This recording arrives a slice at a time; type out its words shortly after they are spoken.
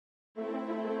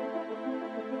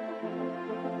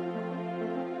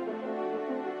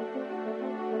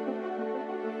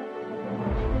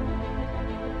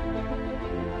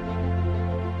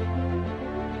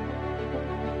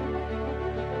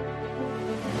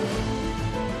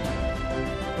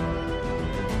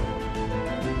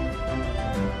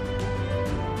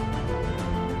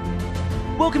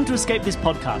Welcome to Escape This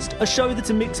Podcast, a show that's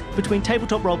a mix between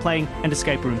tabletop role-playing and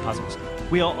escape room puzzles.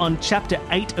 We are on Chapter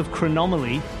 8 of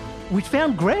Chronomaly. We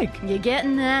found Greg. You're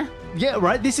getting there. Yeah,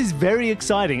 right? This is very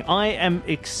exciting. I am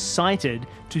excited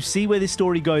to see where this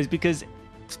story goes because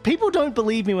people don't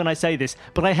believe me when I say this,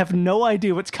 but I have no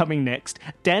idea what's coming next.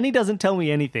 Danny doesn't tell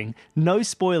me anything. No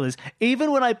spoilers. Even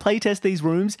when I playtest these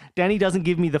rooms, Danny doesn't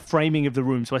give me the framing of the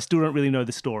room, so I still don't really know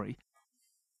the story.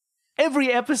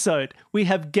 Every episode, we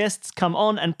have guests come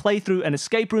on and play through an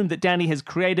escape room that Danny has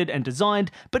created and designed,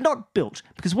 but not built,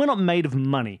 because we're not made of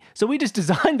money. So we just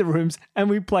design the rooms and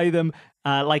we play them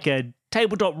like a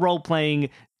tabletop role-playing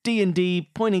D&D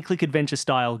point-and-click adventure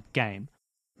style game.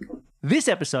 This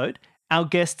episode, our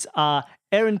guests are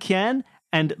Erin Kian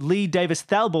and Lee Davis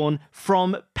Thalborn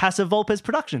from Paso Volpes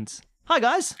Productions. Hi,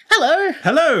 guys. Hello.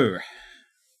 Hello.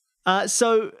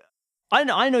 So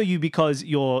I know you because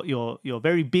you're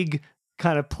very big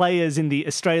kind of players in the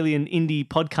Australian indie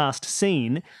podcast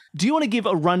scene. Do you want to give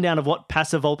a rundown of what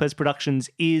Paso Volpes Productions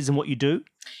is and what you do?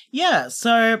 Yeah,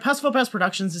 so Paso Volpes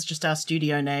Productions is just our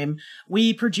studio name.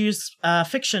 We produce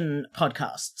fiction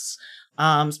podcasts,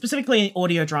 specifically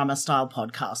audio drama style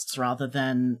podcasts rather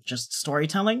than just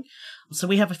storytelling. So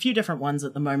we have a few different ones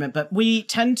at the moment, but we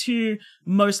tend to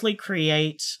mostly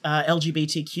create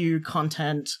LGBTQ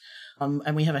content,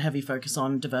 and we have a heavy focus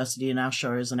on diversity in our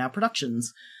shows and our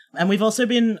productions. And we've also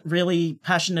been really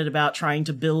passionate about trying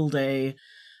to build a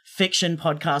fiction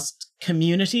podcast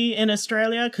community in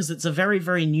Australia because it's a very,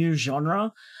 very new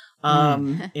genre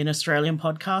in Australian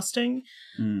podcasting.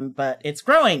 But it's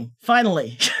growing,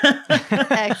 finally.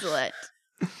 Excellent.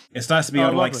 It's nice to be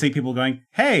able to see people going,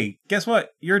 hey, guess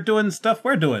what? You're doing stuff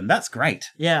we're doing. That's great.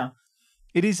 Yeah.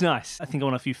 It is nice. I think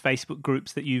on a few Facebook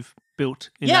groups that you've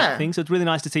built in that thing. So it's really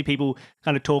nice to see people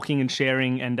kind of talking and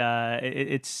sharing, and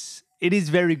it is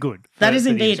very good. That is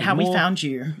indeed how we found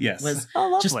you. Yes. Was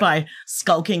just by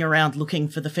skulking around looking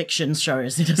for the fiction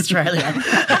shows in Australia.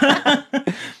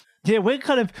 Yeah,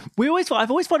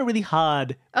 I've always found it really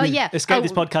hard. Escape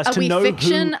This Podcast to know Are we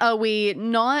fiction? Who, are we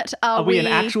not? Are we an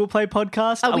actual play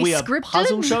podcast? Are we a scripted?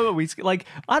 Puzzle show? Are we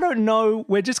I don't know.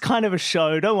 We're just kind of a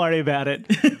show. Don't worry about it.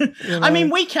 You know? I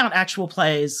mean, we count actual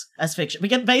plays as fiction. We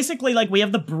get basically we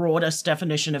have the broadest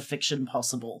definition of fiction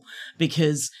possible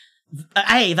because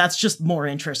A, that's just more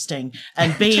interesting,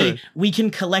 and B, we can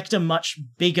collect a much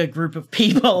bigger group of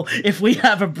people if we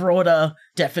have a broader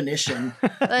definition.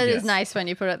 That is nice when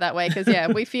you put it that way, because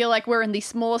we feel like we're in the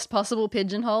smallest possible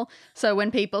pigeonhole. So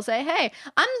when people say, hey,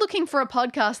 I'm looking for a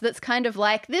podcast that's kind of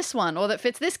like this one or that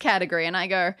fits this category, and I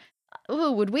go,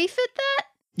 oh, would we fit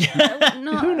that?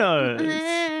 No. Who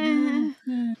knows?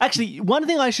 Actually, one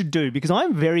thing I should do, because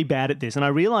I'm very bad at this, and I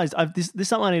realized this is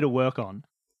something I need to work on.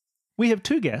 We have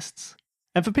two guests,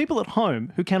 and for people at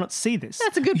home who cannot see this,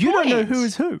 that's a good point. You don't know who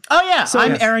is who. Oh yeah, so,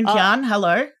 I'm Erin Kian.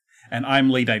 Hello. And I'm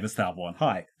Lee Davis Thalborn.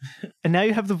 Hi. And now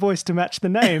you have the voice to match the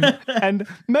name, and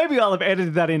maybe I'll have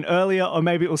edited that in earlier, or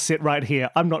maybe it will sit right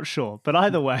here. I'm not sure, but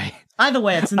either way,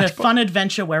 it's a fun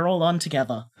adventure we're all on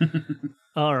together.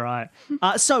 All right.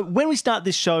 So when we start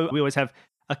this show, we always have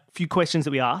a few questions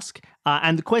that we ask,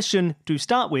 and the question to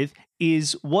start with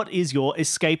is, what is your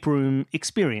escape room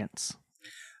experience?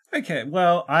 Okay,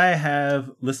 well, I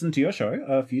have listened to your show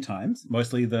a few times,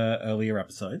 mostly the earlier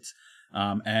episodes,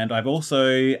 and I've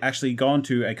also actually gone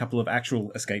to a couple of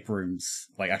actual escape rooms,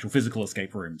 like actual physical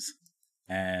escape rooms.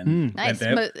 And nice.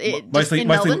 Mostly in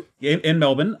Melbourne? In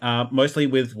Melbourne, mostly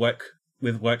with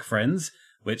work friends,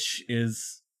 which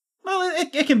is, well,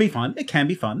 it can be fun. It can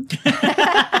be fun.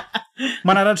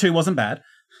 1 out of 2 wasn't bad.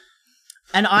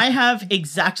 And I have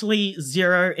exactly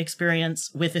zero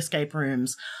experience with escape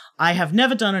rooms. I have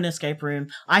never done an escape room.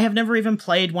 I have never even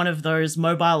played one of those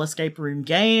mobile escape room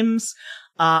games.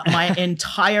 My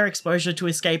entire exposure to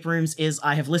escape rooms is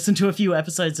I have listened to a few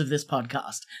episodes of this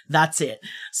podcast. That's it.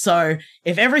 So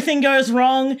if everything goes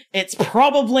wrong, it's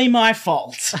probably my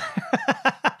fault.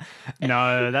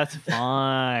 No, that's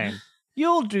fine.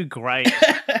 You'll do great.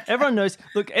 Everyone knows.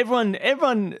 Look,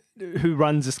 everyone who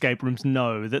runs escape rooms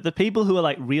know that the people who are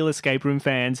like real escape room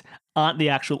fans aren't the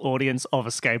actual audience of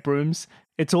escape rooms.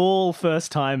 It's all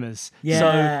first timers.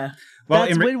 Yeah. So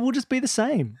we'll just be the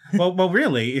same. Well,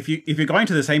 really, if you're going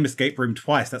to the same escape room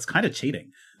twice, that's kind of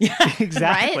cheating. Yeah,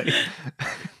 exactly.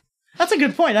 That's a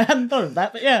good point. I hadn't thought of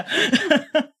that, but yeah.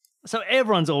 So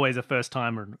everyone's always a first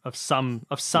timer of some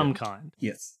kind.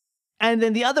 Yes. And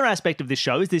then the other aspect of this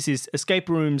show is escape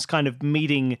rooms kind of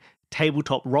meeting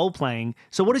tabletop role-playing.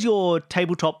 So what is your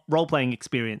tabletop role-playing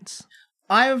experience?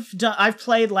 I've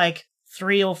played like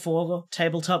 3 or 4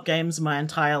 tabletop games my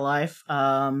entire life.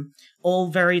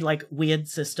 All very like weird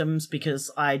systems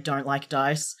because I don't like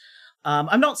dice.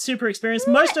 I'm not super experienced.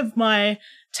 Most of my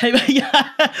table, yeah,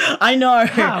 I know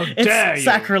How it's dare you.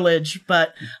 sacrilege,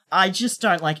 but I just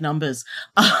don't like numbers.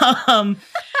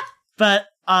 But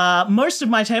most of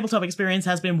my tabletop experience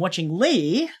has been watching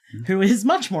Lee, who is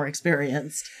much more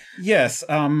experienced. Yes,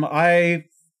 I'm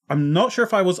not sure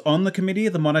if I was on the committee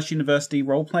of the Monash University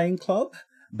role-playing club,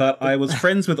 but I was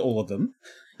friends with all of them.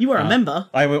 You were a member.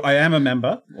 I am a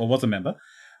member, or was a member,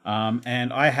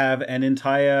 and I have an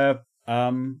entire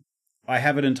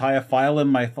file in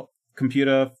my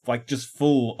computer, like just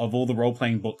full of all the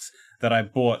role-playing books that I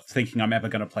bought, thinking I'm ever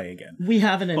going to play again. We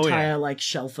have an Oh, yeah. entire like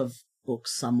shelf of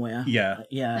books somewhere. Yeah,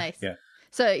 Yeah. Nice. Yeah.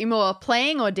 So you're more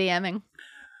playing or DMing?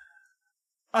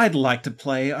 I'd like to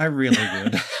play. I really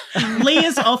would.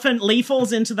 Lee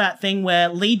falls into that thing where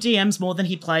Lee DMs more than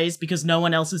he plays because no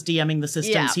one else is DMing the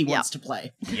systems he wants to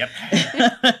play. Yep.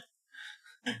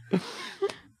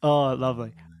 Oh,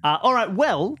 lovely. All right,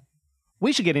 well,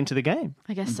 we should get into the game.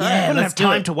 I guess so. Yeah. We don't let's have do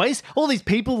time it. to waste. All these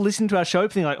people listen to our show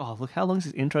thinking like, oh, look, how long is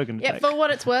this intro going to Yeah, take? for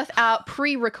what it's worth, our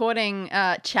pre-recording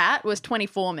chat was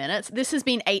 24 minutes. This has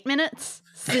been 8 minutes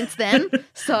since then,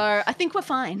 so I think we're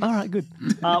fine. All right, good.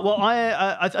 Well,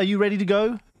 are you ready to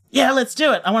go? Yeah, let's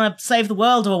do it. I want to save the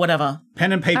world or whatever.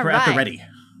 Pen and paper All at the right. ready.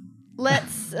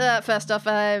 Let's, first off,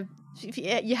 if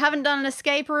you haven't done an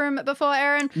escape room before,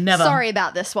 Aaron? Never. Sorry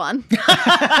about this one.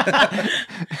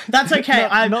 That's okay.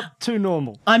 Not too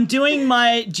normal. I'm doing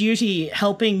my duty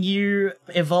helping you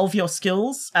evolve your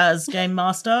skills as game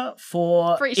master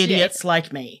for Appreciate idiots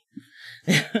like me.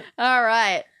 All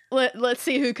right. Let's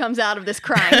see who comes out of this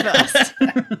crying first.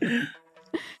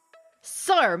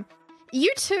 So,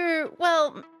 you two,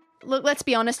 well, look, let's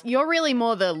be honest, you're really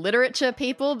more the literature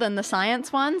people than the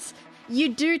science ones. You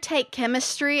do take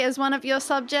chemistry as one of your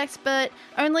subjects, but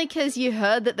only because you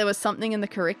heard that there was something in the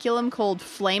curriculum called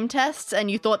flame tests and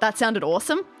you thought that sounded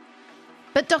awesome.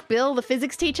 But Doc Bill, the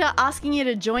physics teacher, asking you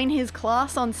to join his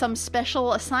class on some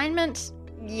special assignment?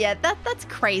 Yeah, that's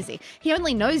crazy. He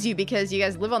only knows you because you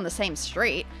guys live on the same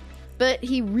street. But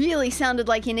he really sounded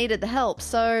like he needed the help,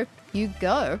 so you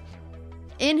go.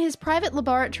 In his private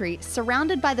laboratory,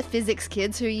 surrounded by the physics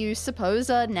kids who you suppose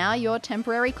are now your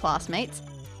temporary classmates,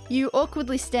 you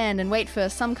awkwardly stand and wait for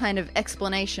some kind of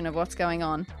explanation of what's going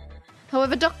on.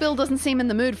 However, Doc Bill doesn't seem in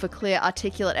the mood for clear,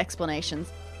 articulate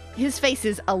explanations. His face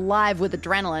is alive with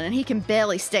adrenaline and he can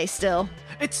barely stay still.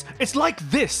 It's like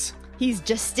this. He's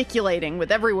gesticulating with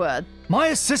every word. My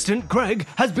assistant, Greg,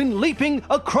 has been leaping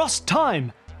across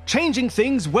time, changing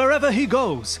things wherever he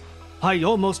goes. I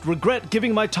almost regret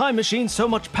giving my time machine so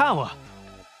much power.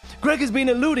 Greg has been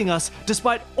eluding us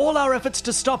despite all our efforts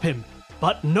to stop him,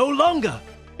 but no longer.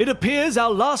 It appears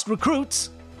our last recruits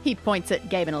He points at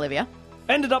Gabe and Olivia.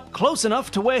 ended up close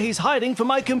enough to where he's hiding for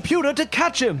my computer to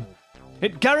catch him.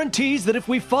 It guarantees that if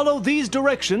we follow these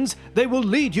directions, they will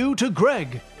lead you to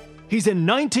Greg. He's in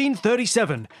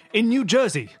 1937, in New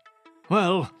Jersey.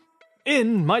 Well,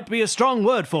 in might be a strong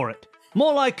word for it.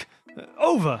 More like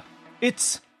over.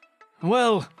 It's,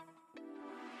 well,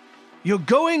 you're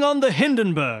going on the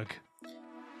Hindenburg.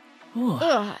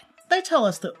 Ugh. They tell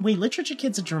us that we literature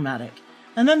kids are dramatic.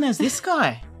 And then there's this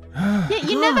guy. Yeah,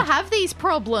 you never have these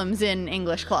problems in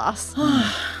English class.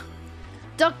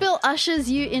 Doc Bill ushers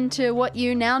you into what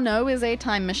you now know is a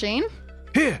time machine.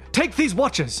 Here, take these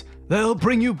watches. They'll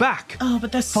bring you back. Oh,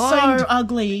 but they're Find- so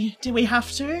ugly. Do we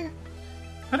have to?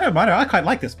 I don't mind. I quite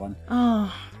like this one.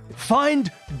 Oh, Find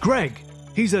Greg.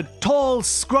 He's a tall,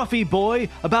 scruffy boy,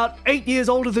 about 8 years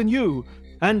older than you.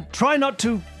 And try not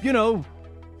to,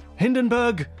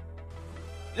 Hindenburg.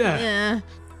 Yeah.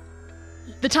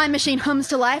 The time machine hums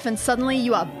to life and suddenly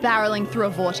you are barreling through a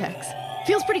vortex.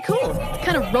 Feels pretty cool. It's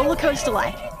kind of roller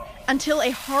coaster-like. Until a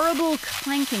horrible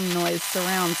clanking noise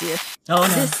surrounds you. Oh, no.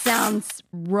 This sounds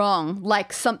wrong,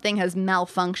 like something has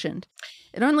malfunctioned.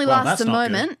 It only Well, lasts that's a not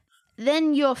good. moment,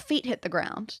 then your feet hit the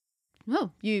ground.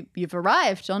 Oh, you've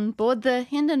arrived on board the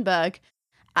Hindenburg.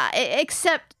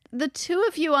 Except the two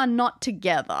of you are not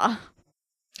together.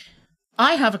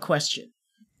 I have a question.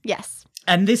 Yes.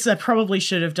 And this I probably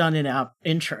should have done in our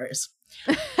intros.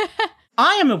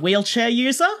 I am a wheelchair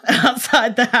user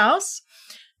outside the house.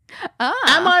 Am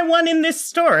I one in this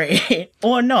story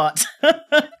or not?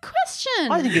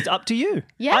 Question. I think it's up to you.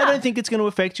 Yeah. I don't think it's going to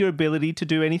affect your ability to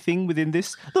do anything within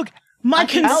this. Look, My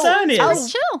concern Alice,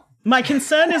 is chill.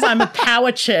 I'm a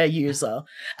power chair user,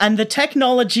 and the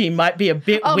technology might be a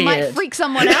bit Oh, weird. might freak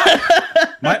someone out.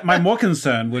 My more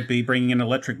concern would be bringing an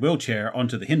electric wheelchair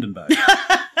onto the Hindenburg.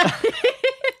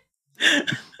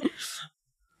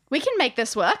 We can make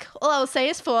this work. All I'll say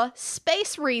is for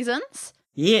space reasons,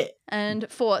 Yeah. And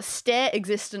for stare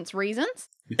existence reasons,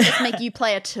 let's make you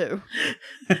player 2.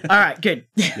 All right, good.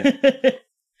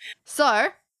 So,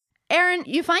 Aaron,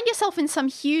 you find yourself in some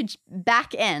huge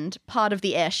back end part of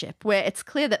the airship where it's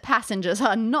clear that passengers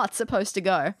are not supposed to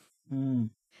go.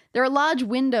 There are large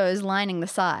windows lining the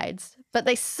sides, but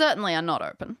they certainly are not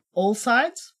open. All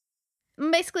sides?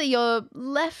 Basically, your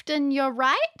left and your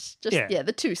right. Yeah,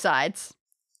 the two sides.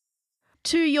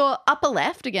 To your upper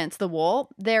left against the wall,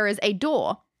 there is a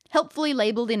door, helpfully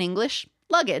labeled in English,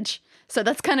 luggage. So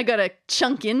that's kind of got to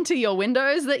chunk into your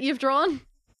windows that you've drawn.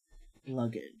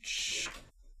 Luggage.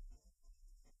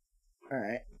 All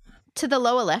right. To the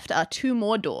lower left are 2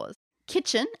 more doors,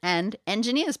 kitchen and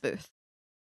engineer's booth.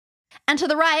 And to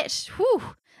the right,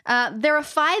 there are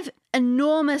 5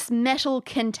 enormous metal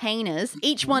containers,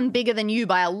 each one bigger than you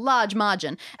by a large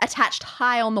margin, attached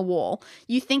high on the wall.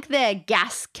 You think they're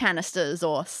gas canisters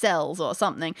or cells or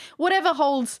something. Whatever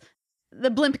holds the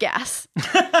blimp gas.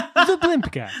 The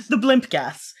blimp gas. The blimp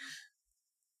gas.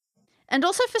 And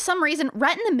also, for some reason,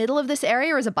 right in the middle of this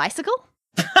area is a bicycle.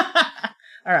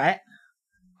 All right.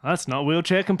 That's not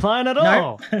wheelchair compliant at No.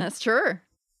 all. That's true.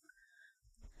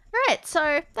 Right,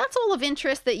 so that's all of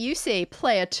interest that you see,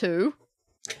 player 2.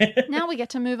 Now we get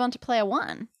to move on to player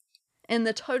 1 in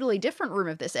the totally different room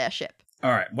of this airship.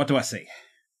 All right, what do I see?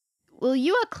 Well,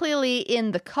 you are clearly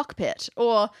in the cockpit,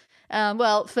 or,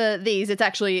 for these, it's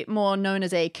actually more known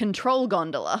as a control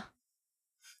gondola.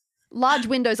 Large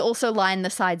windows also line the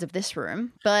sides of this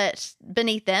room, but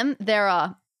beneath them, there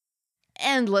are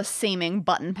endless seeming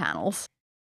button panels.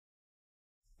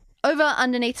 Over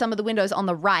underneath some of the windows on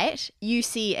the right, you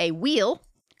see a wheel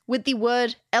with the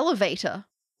word elevator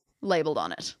labeled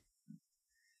on it.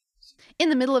 In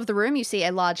the middle of the room, you see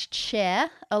a large chair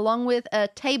along with a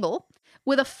table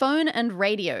with a phone and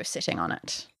radio sitting on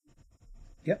it.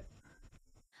 Yep.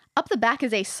 Up the back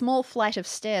is a small flight of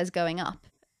stairs going up,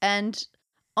 and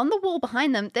on the wall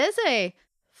behind them, there's a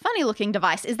funny-looking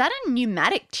device. Is that a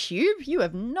pneumatic tube? You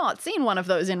have not seen one of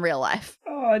those in real life.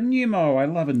 Oh, a pneumo. I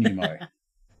love a pneumo.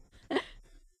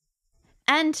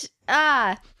 And,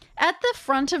 at the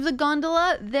front of the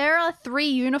gondola, there are 3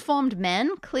 uniformed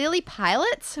men, clearly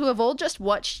pilots, who have all just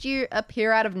watched you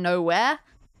appear out of nowhere.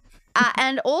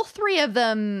 And all 3 of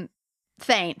them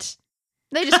faint.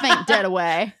 They just faint dead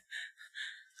away.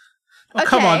 Oh,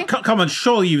 Okay. Come on.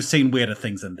 Surely you've seen weirder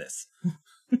things than this.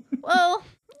 Well,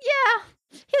 yeah.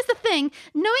 Here's the thing.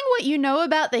 Knowing what you know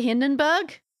about the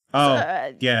Hindenburg,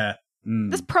 Oh, yeah.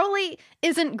 this probably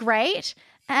isn't great.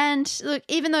 And look,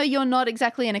 even though you're not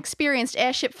exactly an experienced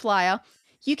airship flyer,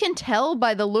 you can tell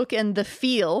by the look and the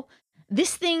feel,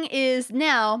 this thing is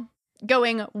now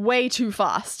going way too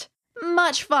fast.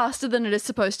 Much faster than it is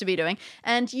supposed to be doing.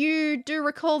 And you do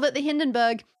recall that the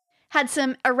Hindenburg had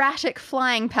some erratic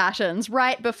flying patterns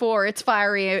right before its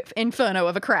fiery inferno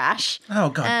of a crash. Oh,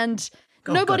 God. And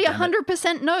Oh, nobody God damn it.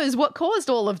 100% knows what caused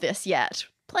all of this yet.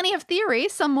 Plenty of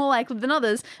theories, some more likely than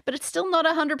others, but it's still not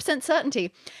 100%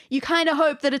 certainty. You kind of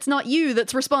hope that it's not you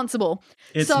that's responsible.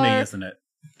 It's So, me, isn't it?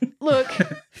 Look,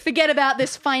 forget about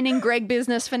this Finding Greg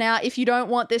business for now. If you don't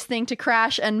want this thing to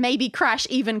crash and maybe crash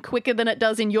even quicker than it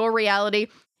does in your reality,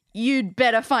 you'd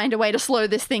better find a way to slow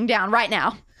this thing down right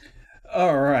now.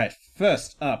 All right.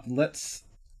 First up, let's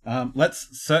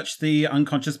search the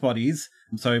unconscious bodies.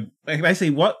 So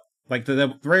basically,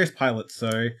 the various pilots.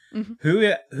 So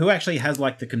who actually has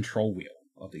the control wheel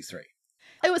of these 3?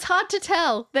 It was hard to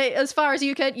tell. As far as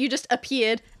you could, you just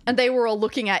appeared and they were all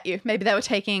looking at you. Maybe they were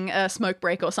taking a smoke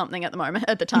break or something at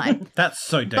the time. That's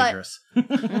so dangerous.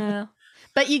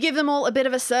 But you give them all a bit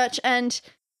of a search and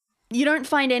you don't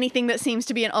find anything that seems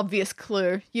to be an obvious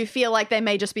clue. You feel like they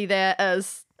may just be there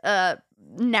as a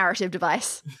narrative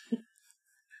device.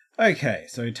 Okay,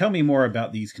 so tell me more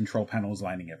about these control panels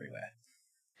lining everywhere.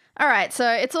 All right, so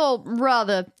it's all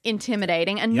rather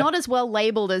intimidating and Yep. not as well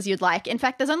labeled as you'd like. In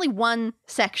fact, there's only one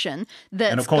section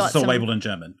that's And of course, got it's all some... labeled in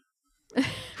German.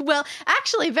 Well,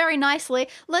 actually, very nicely,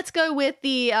 let's go with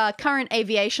the current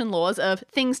aviation laws of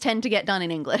things tend to get done in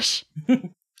English.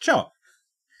 Sure.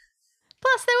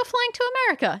 Plus, they were flying to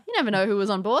America. You never know who was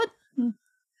on board.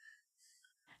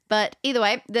 But either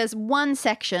way, there's one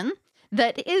section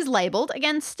that is labeled.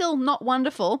 Again, still not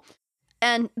wonderful.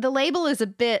 And the label is a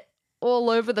bit all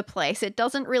over the place. It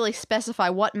doesn't really specify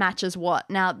what matches what.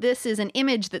 Now, this is an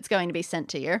image that's going to be sent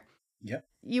to you. Yep.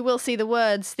 You will see the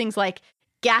words, things like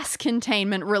gas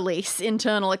containment release,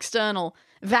 internal, external,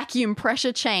 vacuum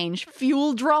pressure change,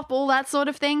 fuel drop, all that sort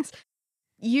of things.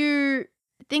 You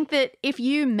think that if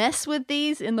you mess with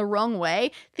these in the wrong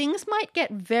way, things might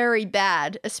get very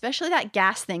bad, especially that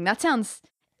gas thing. That sounds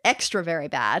extra very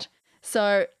bad.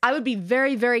 So I would be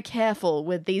very, very careful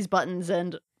with these buttons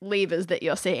and levers that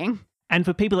you're seeing. And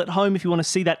for people at home, if you want to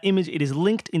see that image, it is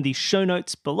linked in the show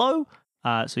notes below,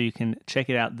 so you can check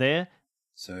it out there.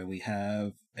 So we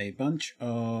have a bunch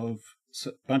of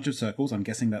circles. I'm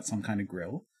guessing that's some kind of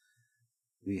grill.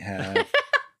 We have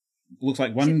looks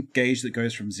like one gauge that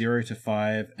goes from 0 to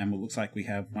 5, and it looks like we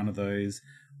have one of those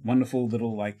wonderful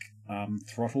little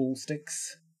throttle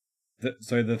sticks.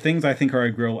 So the things I think are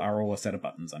a grill are all a set of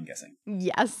buttons, I'm guessing.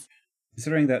 Yes.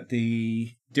 Considering that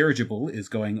the dirigible is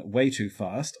going way too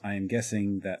fast, I am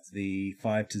guessing that the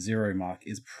 5 to 0 mark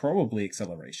is probably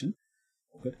acceleration.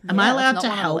 Good. Am I Yeah, allowed that's to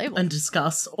not one on the help label. and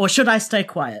discuss, or should I stay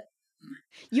quiet?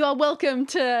 You are welcome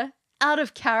to, out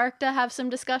of character, have some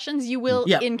discussions. You will,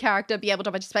 Yep. in character, be able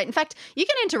to participate. In fact, you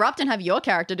can interrupt and have your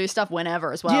character do stuff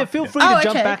whenever as well. Yeah, feel free Oh, to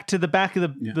jump okay. back to the back of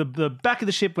the back of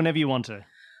the ship whenever you want to.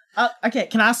 Okay,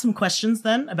 can I ask some questions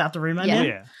then about the room I'm Yeah. in?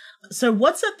 Yeah. So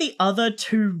what's at the other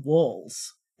 2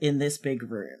 walls in this big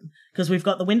room? Because we've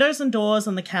got the windows and doors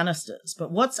and the canisters,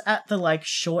 but what's at the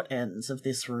short ends of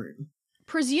this room?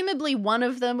 Presumably one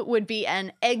of them would be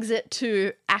an exit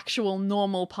to actual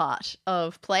normal part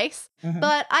of place. Mhm.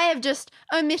 But I have just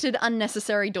omitted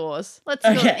unnecessary doors. Let's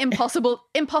go Okay.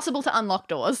 impossible to unlock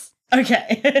doors.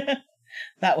 Okay.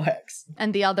 That works.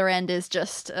 And the other end is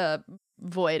just a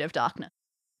void of darkness.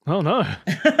 Oh no!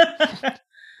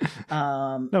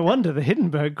 Um, No wonder the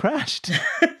Hindenburg crashed.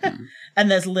 and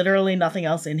there's literally nothing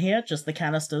else in here, just the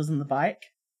canisters and the bike.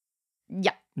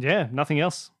 Yeah. Yeah, nothing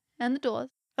else. And the doors.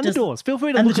 And Does- the doors. Feel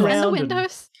free to and the look doors. around And the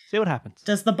windows. see what happens.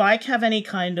 Does the bike have any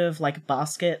kind of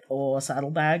basket or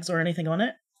saddlebags or anything on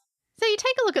it? So you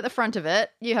take a look at the front of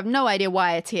it. You have no idea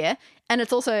why it's here. And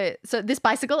it's also, so this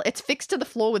bicycle, it's fixed to the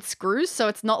floor with screws. So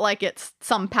it's not like it's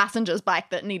some passenger's bike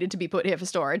that needed to be put here for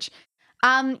storage.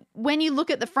 When you look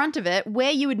at the front of it,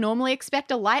 where you would normally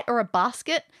expect a light or a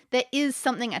basket, there is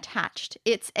something attached.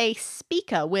 It's a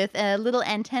speaker with a little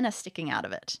antenna sticking out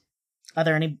of it. Are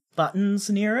there any buttons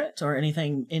near it or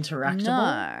anything interactable?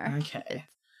 No. Okay.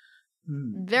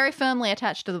 Hmm. Very firmly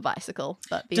attached to the bicycle,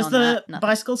 but Does beyond the that, nothing.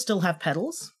 bicycle still have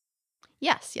pedals?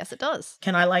 Yes, it does.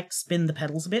 Can I spin the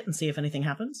pedals a bit and see if anything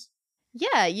happens?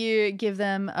 Yeah, you give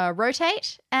them a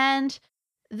rotate, and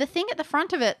the thing at the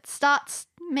front of it starts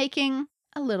making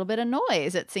a little bit of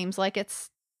noise. It seems like it's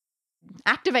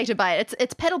activated by it.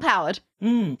 It's pedal powered.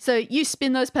 Hmm. So you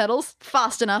spin those pedals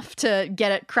fast enough to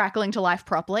get it crackling to life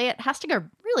properly. It has to go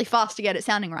really fast to get it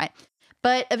sounding right.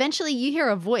 But eventually you hear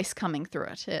a voice coming through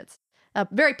it. It's a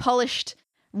very polished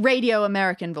radio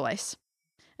American voice.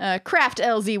 Craft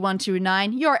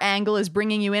LZ-129, your angle is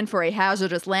bringing you in for a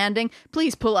hazardous landing.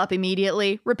 Please pull up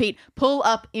immediately. Repeat, pull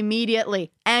up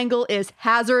immediately. Angle is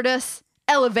hazardous.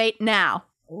 Elevate now.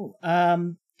 Oh,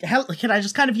 can I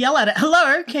just kind of yell at it?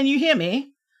 Hello, can you hear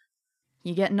me?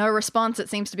 You get no response. It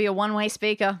seems to be a one-way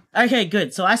speaker. Okay,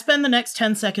 good. So I spend the next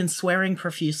 10 seconds swearing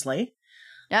profusely.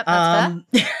 Yep, that's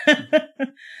fair.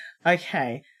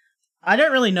 Okay. I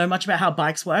don't really know much about how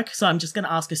bikes work, so I'm just going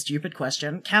to ask a stupid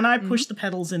question. Can I push the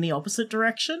pedals in the opposite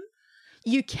direction?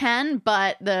 You can,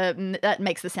 but that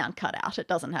makes the sound cut out. It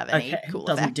doesn't have any Okay, cool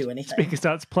doesn't effect. do anything. Speaker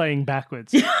starts playing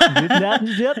backwards.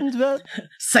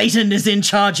 Satan is in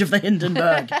charge of the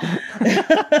Hindenburg.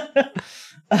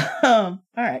 All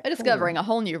right. We're discovering a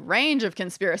whole new range of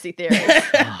conspiracy theories.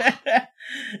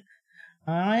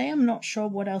 I am not sure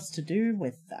what else to do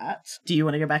with that. Do you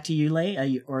want to go back to you,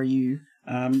 Lee? What are you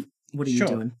Sure.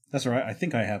 doing? That's all right. I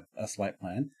think I have a slight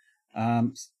plan.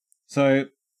 So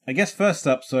I guess first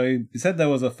up, so you said there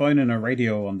was a phone and a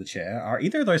radio on the chair. Are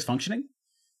either of those functioning?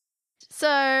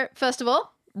 So, first of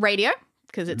all, radio,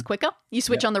 because it's quicker. You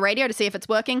switch on the radio to see if it's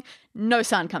working. No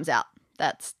sound comes out.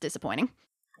 That's disappointing.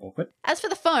 Awkward. As for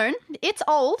the phone, it's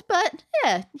old, but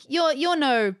yeah, you're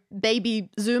no baby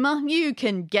Zoomer. You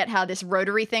can get how this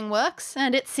rotary thing works,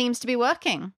 and it seems to be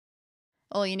working.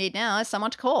 All you need now is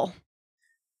someone to call.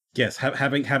 Yes,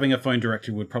 having a phone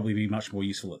directory would probably be much more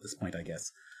useful at this point, I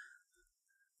guess.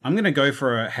 I'm going to go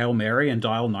for a Hail Mary and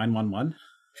dial 911.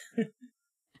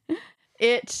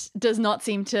 It does not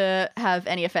seem to have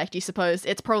any effect, you suppose.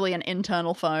 It's probably an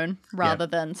internal phone rather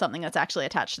than something that's actually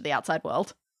attached to the outside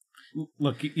world.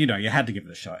 Look, you had to give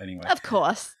it a shot anyway. Of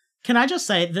course. Can I just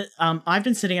say that I've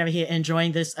been sitting over here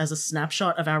enjoying this as a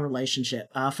snapshot of our relationship.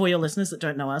 For your listeners that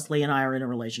don't know us, Lee and I are in a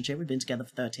relationship. We've been together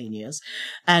for 13 years.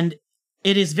 And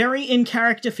it is very in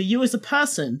character for you as a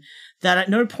person that at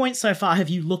no point so far have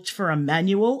you looked for a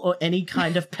manual or any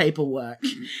kind of paperwork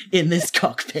in this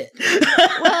cockpit.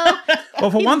 Well, Well,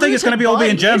 for one thing, it's going to be all be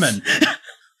in German.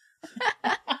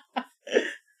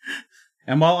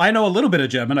 And while I know a little bit of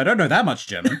German, I don't know that much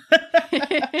German.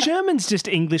 German's just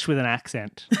English with an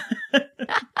accent.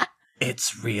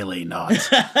 It's really not.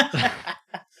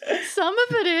 Some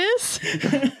of it is.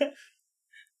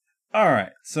 All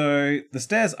right, so the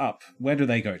stairs up, where do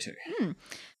they go to?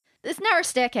 This narrow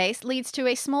staircase leads to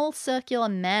a small circular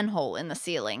manhole in the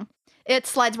ceiling. It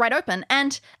slides right open,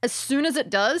 and as soon as it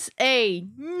does, a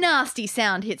nasty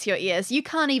sound hits your ears. You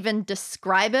can't even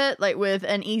describe it, like with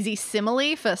an easy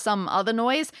simile for some other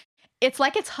noise. It's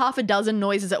like it's half a dozen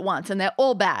noises at once, and they're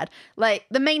all bad. Like,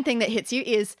 the main thing that hits you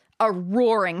is a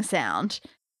roaring sound.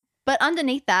 But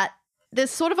underneath that,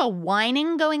 there's sort of a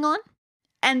whining going on.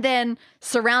 And then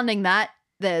surrounding that,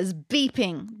 there's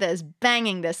beeping, there's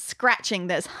banging, there's scratching,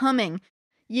 there's humming.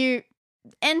 You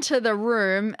enter the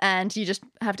room and you just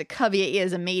have to cover your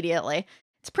ears immediately.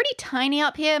 It's pretty tiny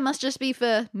up here, must just be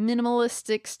for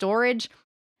minimalistic storage.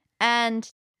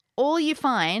 And all you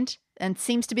find, and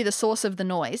seems to be the source of the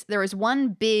noise, there is one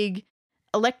big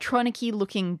electronic-y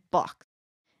looking box.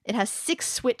 It has 6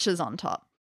 switches on top.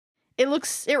 It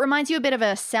reminds you a bit of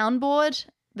a soundboard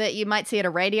that you might see at a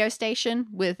radio station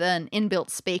with an inbuilt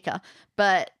speaker,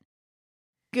 but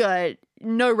good,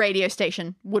 no radio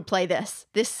station would play this.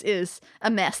 This is a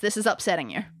mess. This is upsetting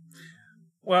you.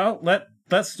 Well,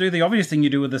 let's do the obvious thing you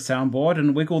do with the soundboard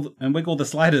and wiggle the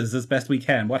sliders as best we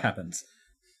can. What happens?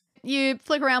 You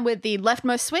flick around with the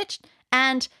leftmost switch,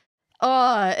 and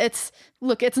it's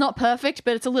not perfect,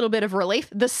 but it's a little bit of relief.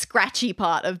 The scratchy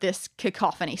part of this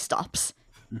cacophony stops.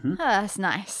 Mm-hmm. That's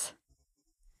nice.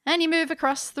 And you move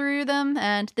across through them,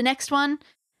 and the next one,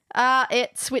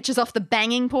 it switches off the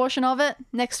banging portion of it.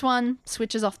 Next one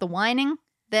switches off the whining,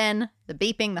 then the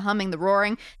beeping, the humming, the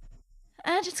roaring,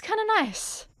 and it's kind of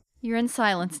nice. You're in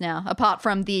silence now, apart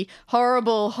from the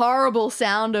horrible, horrible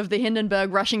sound of the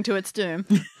Hindenburg rushing to its doom.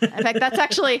 In fact,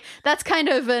 that's kind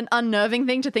of an unnerving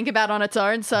thing to think about on its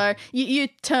own, so you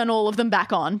turn all of them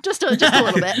back on, just a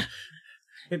little bit.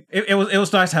 It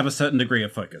was nice to have a certain degree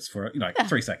of focus for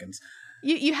 3 seconds.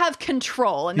 You have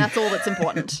control, and that's all that's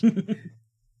important.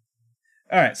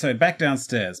 All right, so back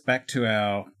downstairs, back to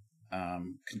our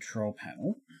control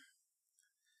panel.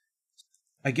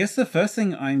 I guess the first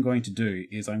thing I'm going to do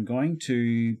is I'm going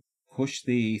to push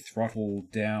the throttle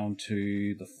down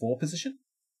to the 4 position.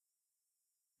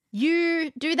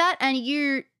 You do that, and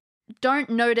you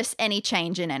don't notice any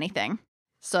change in anything.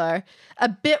 So, a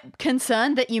bit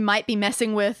concerned that you might be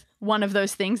messing with one of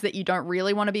those things that you don't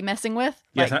really want to be messing with.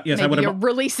 Yes, like I maybe would have. you're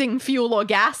releasing fuel or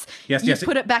gas. Yes, you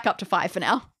put it back up to 5 for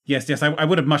now. Yes, I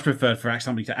would have much preferred for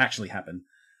something to actually happen.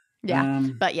 Yeah,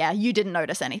 but yeah, you didn't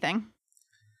notice anything.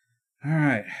 All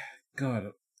right,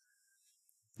 God,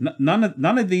 none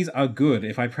of these are good.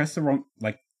 If I press the wrong,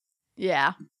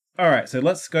 Yeah. All right, so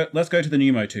let's go to the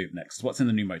pneumo tube next. What's in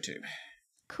the pneumo tube?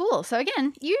 Cool. So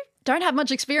again, you don't have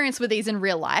much experience with these in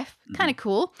real life. Kind of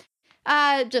cool.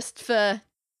 Just for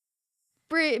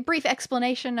brief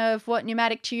explanation of what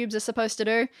pneumatic tubes are supposed to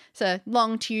do. So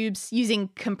long tubes using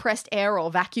compressed air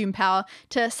or vacuum power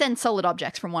to send solid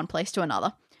objects from one place to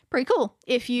another. Pretty cool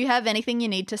if you have anything you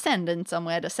need to send and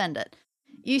somewhere to send it.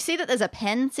 You see that there's a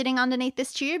pen sitting underneath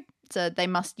this tube, so they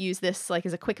must use this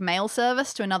as a quick mail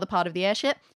service to another part of the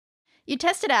airship. You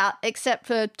test it out, except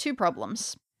for 2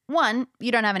 problems. 1,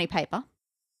 you don't have any paper.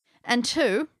 And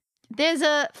 2, there's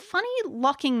a funny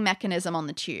locking mechanism on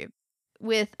the tube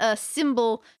with a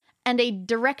symbol and a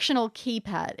directional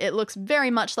keypad. It looks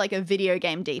very much like a video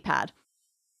game D-pad.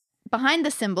 Behind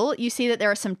the symbol, you see that there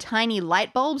are some tiny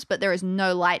light bulbs, but there is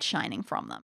no light shining from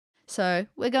them. So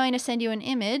we're going to send you an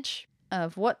image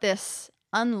of what this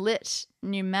unlit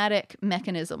pneumatic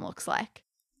mechanism looks like.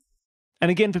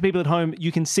 And again, for people at home,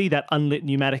 you can see that unlit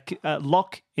pneumatic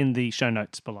lock in the show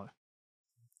notes below.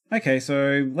 Okay,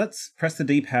 so let's press the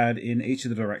D-pad in each of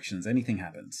the directions. Anything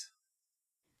happens?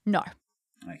 No.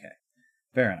 Okay,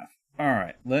 fair enough. All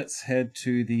right, let's head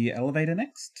to the elevator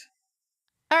next.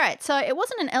 All right, so it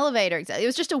wasn't an elevator exactly. It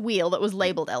was just a wheel that was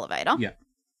labeled elevator. Yeah.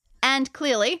 And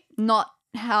clearly, not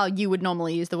how you would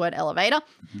normally use the word elevator.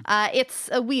 It's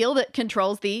a wheel that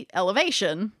controls the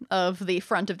elevation of the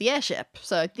front of the airship,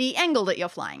 so the angle that you're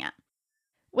flying at.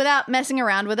 Without messing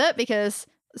around with it, because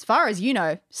as far as you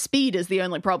know, speed is the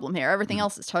only problem here. Everything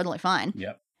else is totally fine.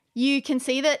 Yep. You can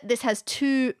see that this has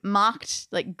 2 marked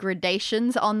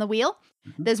gradations on the wheel.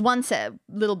 There's one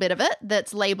little bit of it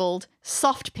that's labeled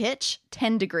soft pitch,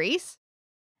 10 degrees,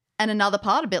 and another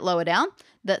part a bit lower down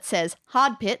that says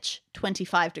hard pitch,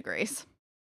 25 degrees.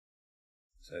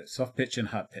 So soft pitch and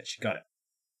hard pitch. Got it.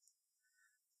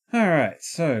 All right.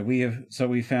 So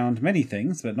we found many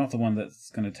things, but not the one that's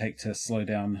going to take to slow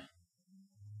down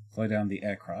the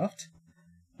aircraft.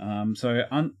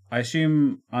 I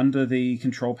assume under the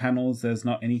control panels, there's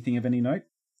not anything of any note.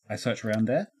 I search around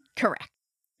there. Correct.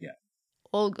 Yeah.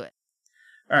 All good.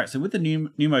 All right, so with the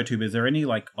Pneumo tube, is there any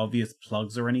like obvious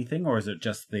plugs or anything, or is it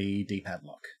just the D-pad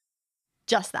lock?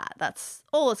 Just that. That's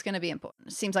all that's going to be important.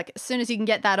 It seems like as soon as you can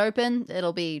get that open,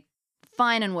 it'll be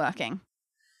fine and working.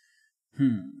 All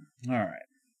right.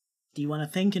 Do you want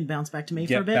to think and bounce back to me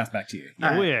for a Yeah, bit? bounce back to you. All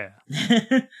Oh, right.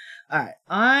 yeah. All right.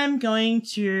 I'm going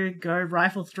to go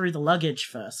rifle through the luggage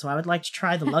first, so I would like to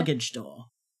try the luggage door.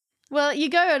 Well, you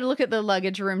go to look at the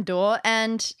luggage room door,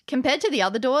 and compared to the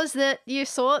other doors that you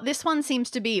saw, this one seems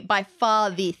to be by far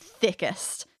the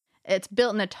thickest. It's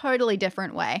built in a totally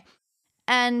different way.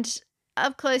 And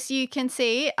up close, you can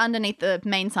see underneath the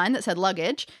main sign that said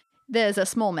luggage, there's a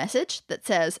small message that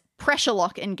says pressure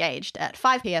lock engaged at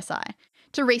 5 psi.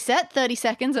 To reset, 30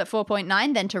 seconds at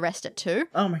 4.9, then to rest at 2.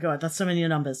 Oh my god, that's so many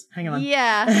numbers. Hang on.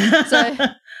 Yeah. So,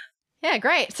 yeah,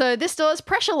 great. So this door's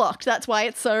pressure locked. That's why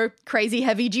it's so crazy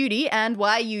heavy duty and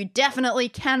why you definitely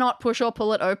cannot push or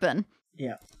pull it open.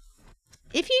 Yeah.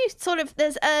 If you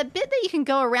there's a bit that you can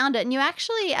go around it, and you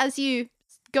actually, as you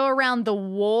go around the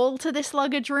wall to this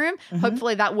luggage room,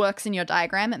 hopefully that works in your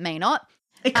diagram. It may not.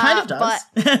 It kind of does.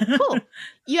 But cool.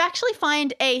 You actually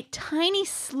find a tiny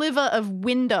sliver of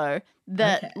window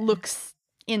that looks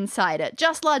inside it.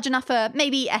 Just large enough for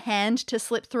maybe a hand to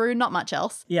slip through, not much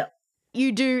else. Yeah.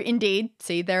 You do indeed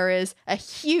see there is a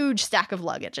huge stack of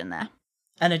luggage in there.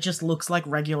 And it just looks like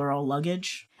regular old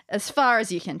luggage. As far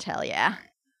as you can tell, yeah.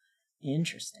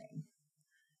 Interesting.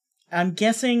 I'm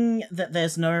guessing that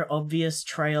there's no obvious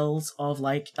trails of,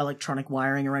 like, electronic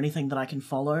wiring or anything that I can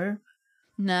follow,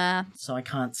 Nah, so I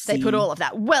can't see. they put all of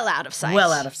that well out of sight.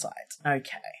 Well out of sight.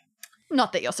 Okay.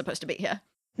 Not that you're supposed to be here.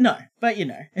 No, but you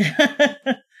know.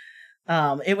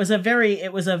 It was a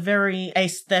very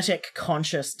aesthetic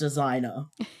conscious designer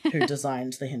who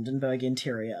designed the Hindenburg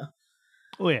interior.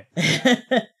 Oh, yeah.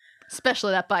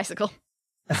 Especially that bicycle.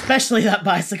 Especially that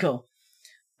bicycle.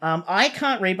 I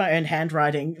can't read my own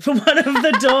handwriting for one of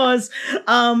the doors.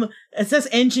 It says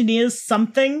engineers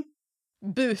something.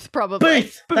 Booth, probably.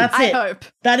 Booth. That's I it. hope.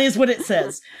 That is what it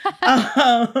says.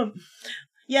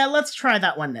 Yeah, let's try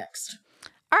that one next.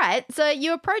 All right, so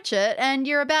you approach it and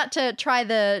you're about to try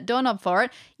the doorknob for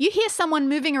it. You hear someone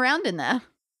moving around in there.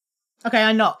 Okay,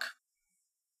 I knock.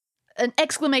 An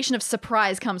exclamation of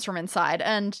surprise comes from inside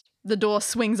and the door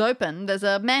swings open. There's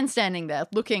a man standing there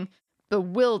looking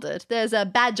bewildered. There's a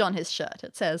badge on his shirt.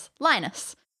 It says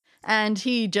Linus. And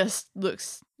he just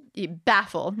looks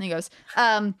baffled. And he goes,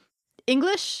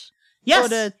 English? Yes,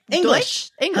 Oder English.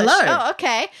 Deutsch? English. Hello. Oh,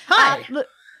 okay. Hi. Look,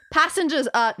 passengers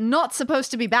are not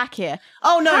supposed to be back here.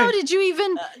 Oh no. How did you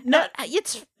even... no.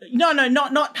 It's... No,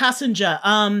 not passenger.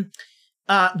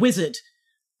 Wizard.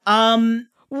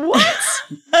 What?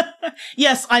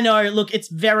 Yes, I know. Look, it's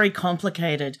very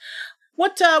complicated.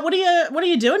 What are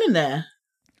you doing in there?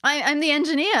 I'm the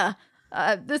engineer.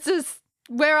 This is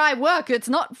where I work. It's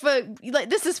not for...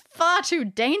 this is far too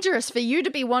dangerous for you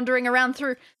to be wandering around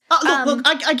through... Look,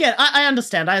 I get it. I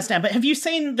understand, but have you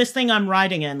seen this thing I'm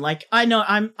riding in? Like, I know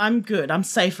I'm good. I'm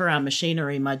safe around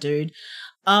machinery, my dude.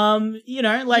 You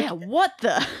know, like... Yeah, what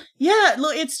the... Yeah,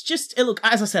 look, it's just... Look,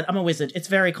 as I said, I'm a wizard. It's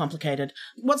very complicated.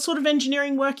 What sort of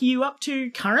engineering work are you up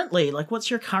to currently? Like, what's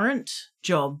your current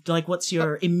job? Like, what's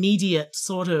your immediate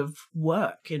sort of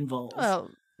work involved? Well,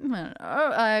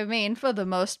 I mean, for the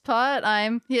most part,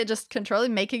 I'm here just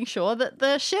controlling, making sure that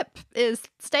the ship is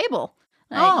stable.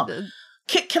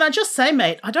 Can I just say,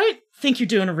 mate, I don't think you're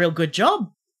doing a real good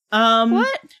job.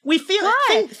 What? We feel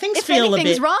Why? things If feel a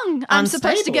anything's bit wrong, I'm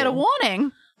supposed to get a unstable.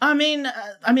 warning.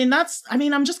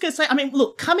 I'm just gonna say,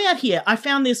 look, come out here. I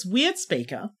found this weird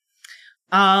speaker.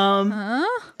 Huh?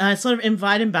 I sort of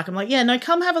invite him back. I'm like, yeah, no,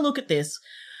 come have a look at this.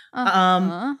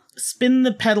 Uh-huh. Spin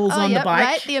the pedals on yep, the bike.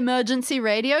 right, the emergency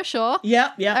radio, sure.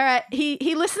 Yeah. All right,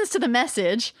 he listens to the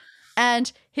message,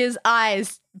 and his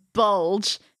eyes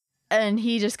bulge, and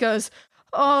he just goes,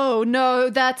 "Oh no,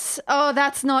 that's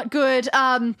not good."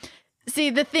 See,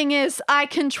 the thing is, I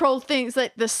control things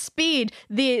like the speed,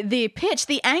 the pitch,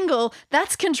 the angle.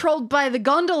 That's controlled by the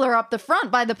gondola up the front,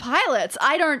 by the pilots.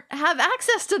 I don't have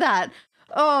access to that.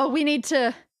 Oh, we need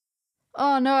to...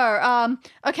 Oh no,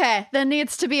 okay, there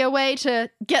needs to be a way to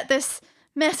get this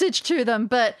message to them,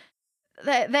 but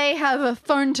they have a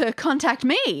phone to contact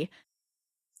me.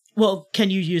 Well, can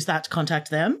you use that to contact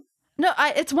them? No,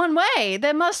 it's one way.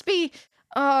 There must be...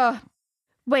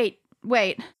 Wait.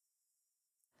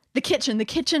 The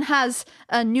kitchen has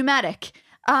a pneumatic.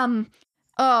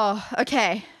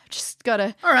 Okay. Just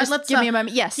gotta... All right, just let's... give me a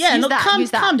moment. Yes, Yeah, use look, that,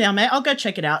 use that. calm down, mate. I'll go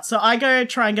check it out. So I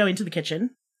try and go into the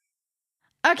kitchen.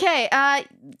 Okay,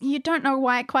 you don't know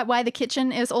quite why the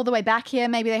kitchen is all the way back here.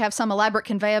 Maybe they have some elaborate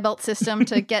conveyor belt system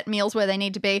to get meals where they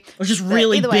need to be. Or just But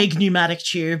really either way- big pneumatic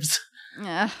tubes.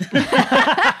 Yeah.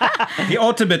 The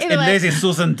ultimate in Either way. lazy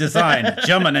Susan design,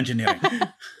 German engineering.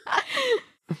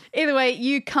 Either way,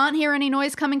 you can't hear any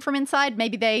noise coming from inside.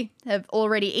 Maybe they have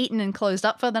already eaten and closed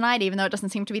up for the night, even though it doesn't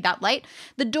seem to be that late.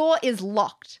 The door is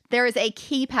locked. There is a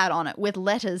keypad on it with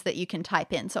letters that you can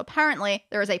type in. So apparently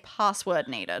there is a password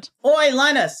needed. Oi,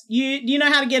 Linus, you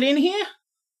know how to get in here?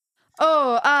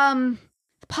 Oh,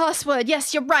 the password.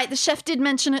 Yes, you're right. The chef did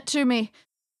mention it to me.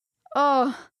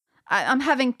 Oh, I'm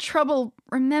having trouble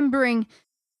remembering.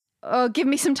 Oh, give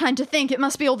me some time to think. It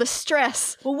must be all the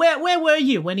stress. Well, where were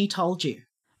you when he told you?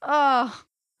 Oh,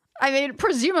 I mean,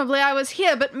 presumably I was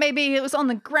here, but maybe it was on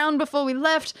the ground before we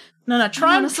left. No,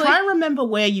 try Honestly- and remember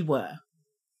where you were.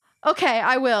 Okay,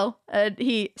 I will.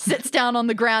 He sits down on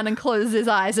the ground and closes his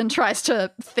eyes and tries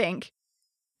to think.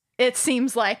 It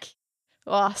seems like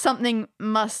something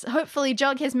must hopefully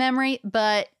jog his memory,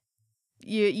 but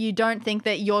you don't think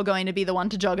that you're going to be the one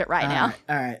to jog it right now.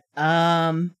 All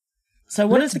right. So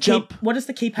what Let's does jump. what does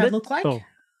the keypad look like? Oh.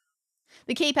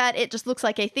 The keypad, it just looks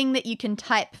like a thing that you can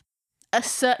type a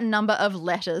certain number of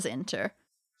letters into.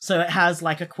 So it has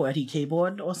like a QWERTY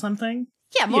keyboard or something?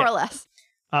 Yeah, more Yeah. or less.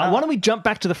 Why don't we jump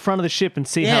back to the front of the ship and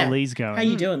see Yeah. how Lee's going? How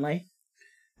you doing, Lee?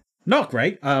 Not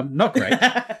great. Not great.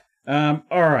 All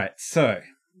right. So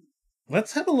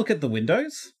let's have a look at the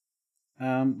windows.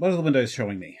 What are the windows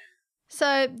showing me?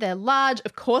 So they're large.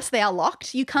 Of course, they are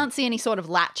locked. You can't see any sort of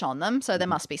latch on them, so there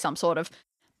must be some sort of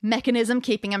mechanism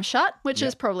keeping them shut, which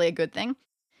is probably a good thing.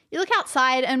 You look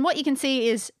outside, and what you can see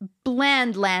is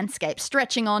bland landscape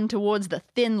stretching on towards the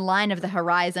thin line of the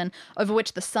horizon, over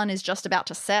which the sun is just about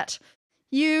to set.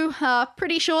 You are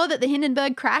pretty sure that the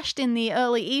Hindenburg crashed in the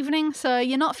early evening, so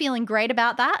you're not feeling great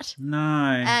about that. No.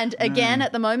 And again,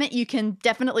 at the moment, you can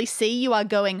definitely see you are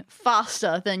going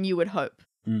faster than you would hope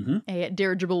a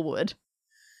dirigible would.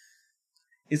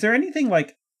 Is there anything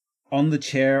like on the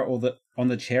chair or on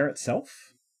the chair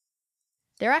itself?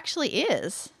 There actually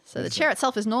is. So the chair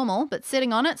itself is normal, but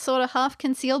sitting on it, sort of half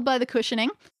concealed by the cushioning,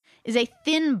 is a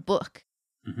thin book,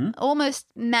 almost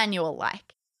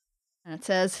manual-like. And it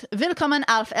says, Willkommen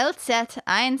auf LZ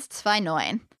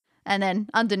 129. And then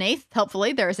underneath,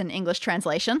 helpfully, there is an English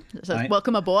translation. It says,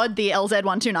 welcome aboard the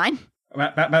LZ-129.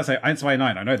 About to say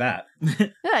 129, I know that.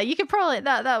 Yeah, you could probably,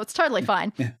 that was totally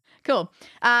fine. Yeah. Cool.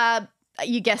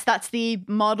 You guess that's the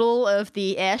model of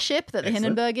the airship that the Excellent.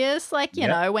 Hindenburg is. Like, you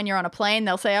know, when you're on a plane,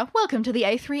 they'll say, welcome to the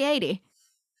A380.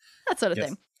 That sort of Yes.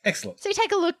 thing. Excellent. So you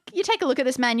take a look at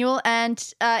this manual,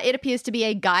 and it appears to be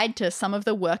a guide to some of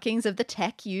the workings of the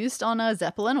tech used on a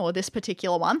Zeppelin, or this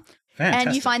particular one. Fantastic.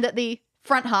 And you find that the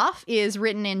front half is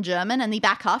written in German, and the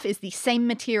back half is the same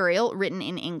material written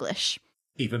in English.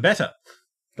 Even better.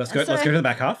 Let's go So- to the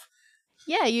back half.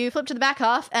 Yeah, you flip to the back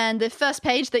half, and the first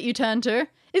page that you turn to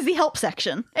is the help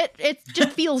section. It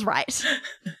just feels right.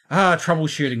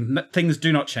 Troubleshooting. Things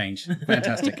do not change.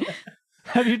 Fantastic.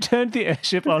 Have you turned the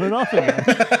airship on and off again?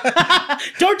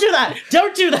 Don't do that!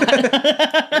 Don't do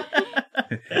that!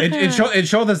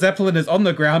 Ensure the Zeppelin is on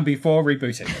the ground before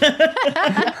rebooting.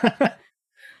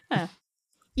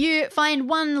 You find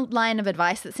one line of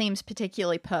advice that seems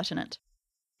particularly pertinent.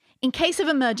 In case of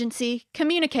emergency,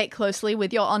 communicate closely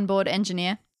with your onboard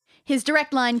engineer. His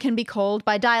direct line can be called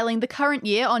by dialing the current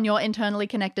year on your internally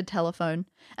connected telephone.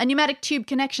 A pneumatic tube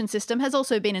connection system has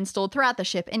also been installed throughout the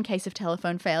ship in case of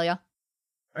telephone failure.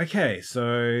 Okay,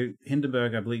 so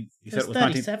Hindenburg, I believe you said It it was was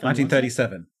 37,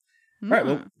 1937. Right,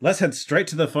 well, let's head straight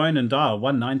to the phone and dial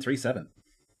 1937.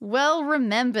 Well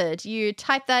remembered. You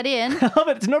type that in. Oh,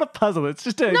 but it's not a puzzle. It's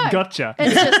just a gotcha.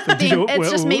 It's just,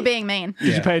 Well, me being mean.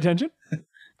 Did you pay attention?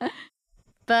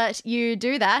 But you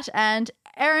do that, and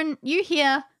Aaron, you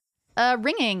hear a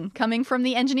ringing coming from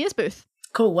the engineer's booth.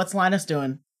 Cool, what's Linus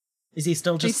doing? Is he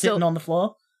still just He's sitting still- on the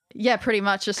floor? Yeah, pretty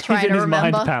much just He's trying in to his mind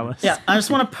remember. palace. Yeah, I just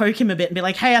want to poke him a bit and be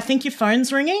like, hey, I think your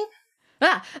phone's ringing.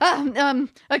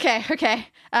 Okay.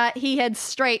 He heads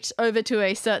straight over to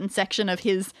a certain section of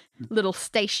his little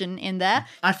station in there.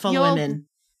 I follow him in.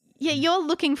 Yeah, you're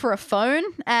looking for a phone,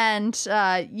 and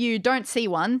you don't see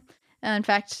one. In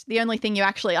fact, the only thing you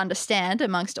actually understand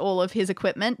amongst all of his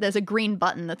equipment, there's a green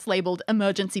button that's labeled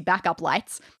emergency backup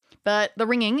lights. But the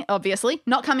ringing, obviously,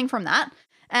 not coming from that.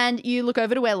 And you look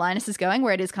over to where Linus is going,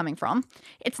 where it is coming from.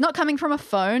 It's not coming from a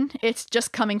phone, it's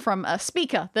just coming from a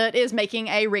speaker that is making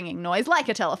a ringing noise like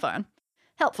a telephone.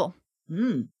 Helpful.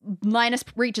 Linus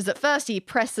reaches it first, he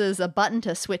presses a button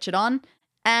to switch it on,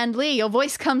 and Lee, your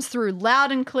voice comes through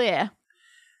loud and clear.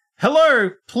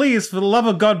 Hello, please, for the love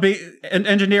of God, be an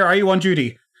engineer. Are you on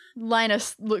duty?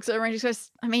 Linus looks over and he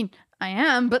goes, I mean, I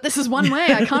am, but this is one way,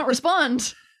 I can't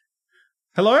respond.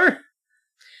 Hello?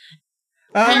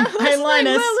 Hey,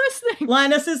 Linus. We're listening.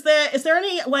 Linus, is there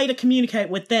any way to communicate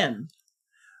with them?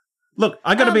 Look,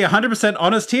 I got to be 100%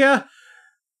 honest here.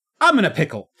 I'm in a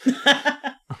pickle.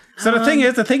 So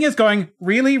the thing is going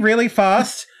really, really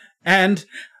fast, and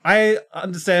I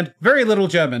understand very little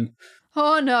German.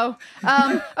 Oh no.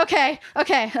 Okay.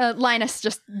 Linus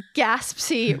just gasps.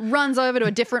 He runs over to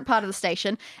a different part of the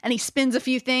station and he spins a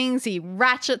few things. He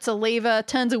ratchets a lever,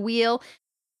 turns a wheel,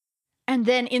 and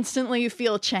then instantly you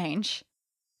feel a change.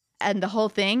 And the whole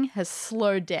thing has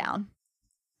slowed down.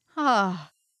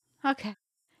 Ah, okay.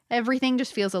 Everything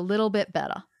just feels a little bit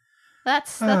better.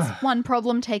 That's one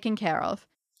problem taken care of.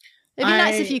 It'd be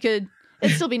nice if you could.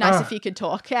 It'd still be nice if you could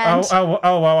talk. And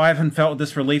well, I haven't felt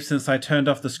this relief since I turned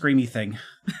off the screamy thing.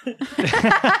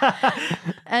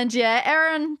 And yeah,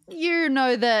 Aaron, you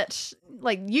know that,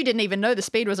 like, you didn't even know the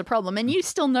speed was a problem, and you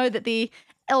still know that the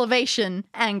elevation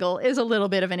angle is a little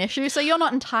bit of an issue, so you're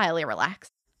not entirely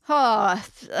relaxed. Oh,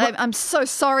 I'm so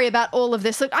sorry about all of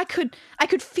this. Look, I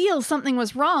could feel something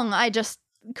was wrong. I just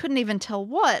couldn't even tell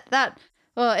what.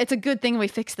 It's a good thing we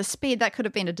fixed the speed. That could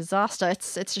have been a disaster.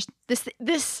 It's just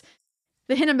this.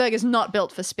 The Hindenburg is not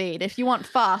built for speed. If you want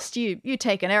fast, you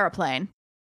take an aeroplane.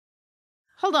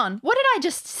 Hold on. What did I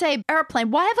just say?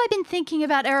 Aeroplane. Why have I been thinking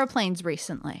about aeroplanes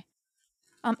recently?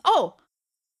 Oh,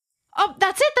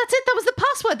 that's it. That was the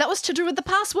password. That was to do with the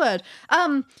password.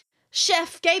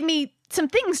 Chef gave me some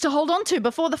things to hold on to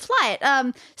before the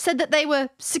flight. Said that they were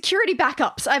security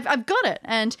backups. I've got it.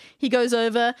 And he goes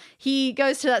over, he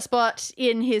goes to that spot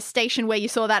in his station where you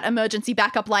saw that emergency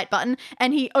backup light button,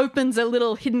 and he opens a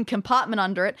little hidden compartment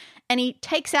under it, and he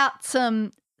takes out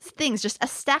some things, just a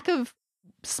stack of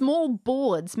small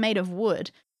boards made of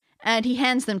wood, and he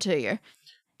hands them to you.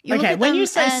 Okay, when you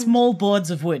say small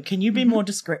boards of wood, can you be more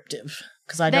descriptive?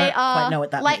 Because I don't quite know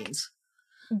what that means.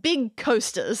 Big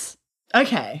coasters.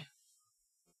 Okay.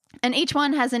 And each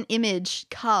one has an image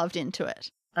carved into it.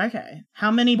 Okay.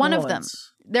 How many boards? One of them.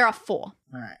 There are 4. All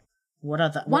right. What are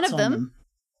that? One of them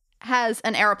has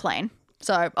an aeroplane.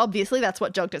 So obviously that's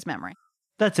what jogged his memory.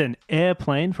 That's an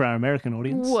airplane for our American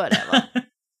audience. Whatever.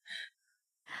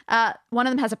 One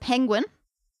of them has a penguin.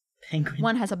 Penguin.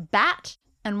 One has a bat.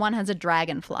 And one has a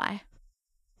dragonfly.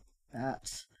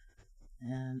 Bat.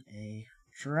 And a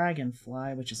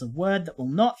dragonfly, which is a word that will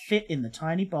not fit in the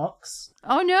tiny box.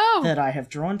 Oh no! That I have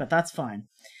drawn, but that's fine.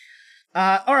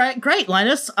 All right, great,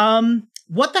 Linus.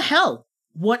 What the hell?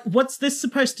 What's this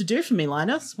supposed to do for me,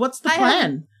 Linus? What's the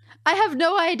plan? I have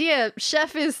no idea.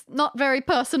 Chef is not very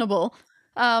personable.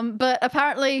 But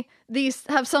apparently these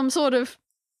have some sort of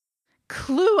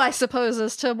clue, I suppose,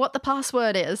 as to what the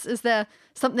password is. Is there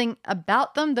something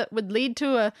about them that would lead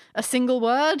to a single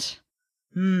word?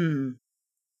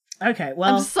 Okay,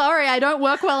 well... I'm sorry, I don't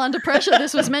work well under pressure.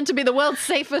 This was meant to be the world's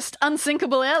safest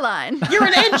unsinkable airline. You're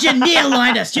an engineer,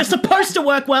 Linus! You're supposed to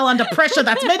work well under pressure.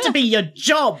 That's meant to be your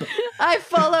job! I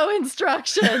follow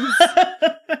instructions.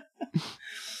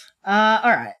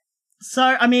 Alright. So,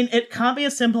 I mean, it can't be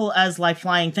as simple as, like,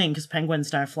 flying thing, because penguins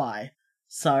don't fly.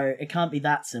 So, it can't be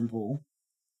that simple.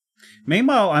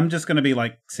 Meanwhile, I'm just going to be,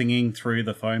 like, singing through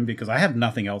the phone because I have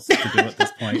nothing else to do at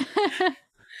this point.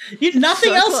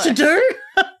 Nothing else to do?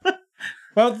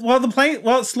 Well, the plane,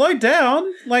 it slowed down.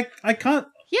 Like, I can't.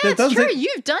 Yeah, it's true.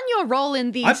 You've done your role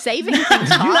in the saving things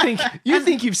part. You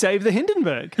think you've saved the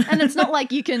Hindenburg. And it's not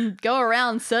like you can go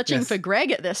around searching for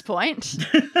Greg at this point.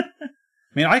 I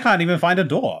mean, I can't even find a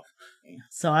door.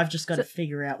 So I've just got to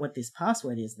figure out what this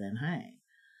password is then, hey?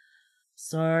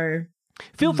 So...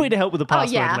 Feel free to help with the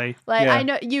password, Lee. Like, I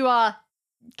know you are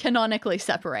canonically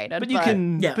separated. But you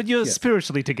can... Yeah. But you're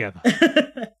spiritually together.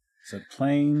 So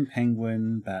plane,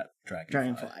 penguin, bat,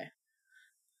 dragonfly.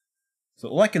 So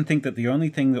all I can think that the only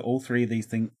thing that all 4 of these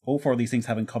things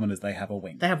have in common is they have a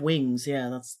wing. They have wings, yeah,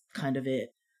 that's kind of it.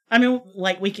 I mean,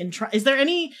 like, we can try... Is there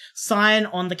any sign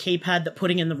on the keypad that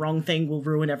putting in the wrong thing will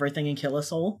ruin everything and kill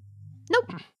us all?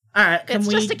 Nope. Alright, it's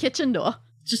just a kitchen door.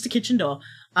 Just a kitchen door.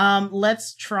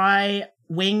 Let's try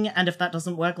wing, and if that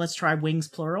doesn't work, let's try wings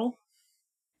plural.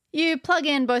 You plug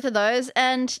in both of those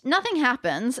and nothing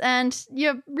happens, and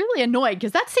you're really annoyed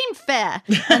because that seemed fair.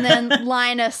 And then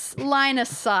Linus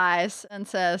sighs and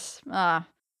says,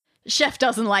 Chef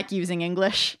doesn't like using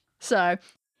English. So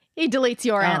he deletes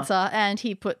your answer and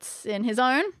he puts in his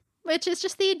own, which is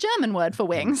just the German word for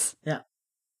wings. Yeah.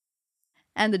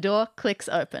 And the door clicks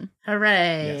open.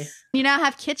 Hooray. Yes. You now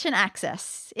have kitchen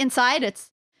access. Inside,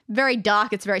 it's very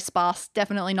dark, it's very sparse,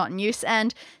 definitely not in use,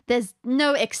 and there's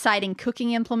no exciting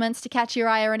cooking implements to catch your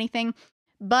eye or anything.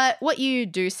 But what you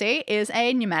do see is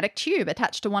a pneumatic tube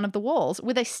attached to one of the walls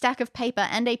with a stack of paper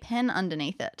and a pen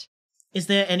underneath it. Is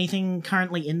there anything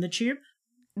currently in the tube?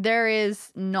 There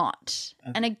is not.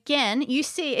 Okay. And again, you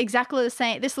see exactly the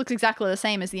same. This looks exactly the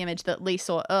same as the image that Lee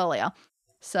saw earlier.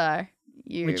 So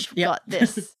you've got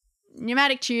this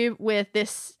pneumatic tube with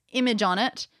this image on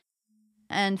it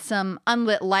and some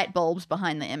unlit light bulbs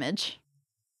behind the image.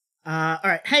 All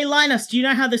right. Hey, Linus, do you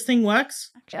know how this thing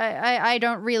works? I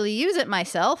don't really use it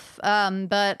myself,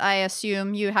 but I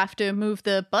assume you have to move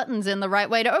the buttons in the right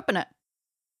way to open it.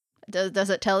 Does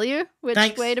it tell you which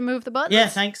way to move the buttons? Yeah,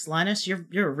 thanks, Linus.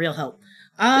 You're a real help.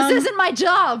 This isn't my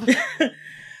job.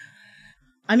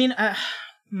 I mean,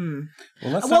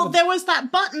 Well, there was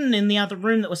that button in the other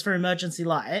room that was for emergency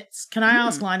lights. Can I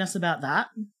ask Linus about that?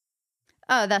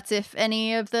 Oh, that's if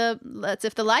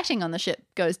the lighting on the ship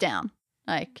goes down.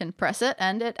 I can press it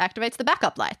and it activates the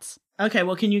backup lights. Okay,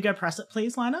 well, can you go press it,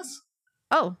 please, Linus?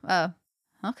 Oh,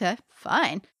 okay,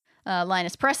 fine.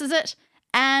 Linus presses it,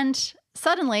 and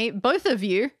suddenly both of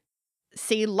you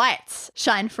see lights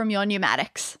shine from your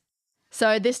pneumatics.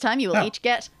 So this time you will each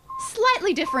get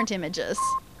slightly different images.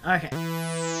 Okay.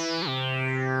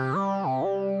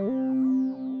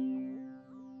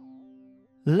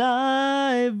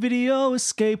 Live video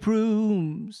escape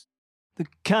rooms. The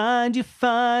kind you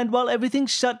find while everything's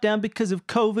shut down because of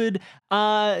COVID.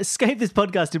 Escape This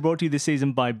Podcast is brought to you this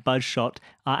season by Buzzshot.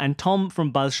 And Tom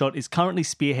from Buzzshot is currently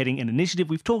spearheading an initiative.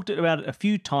 We've talked about it a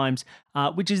few times,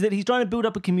 which is that he's trying to build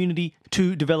up a community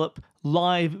to develop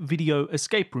live video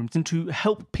escape rooms and to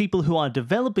help people who are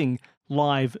developing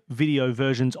live video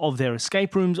versions of their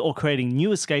escape rooms or creating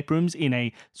new escape rooms in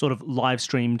a sort of live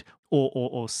streamed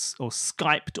or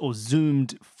Skyped or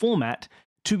Zoomed format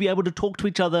to be able to talk to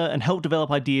each other and help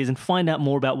develop ideas and find out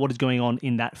more about what is going on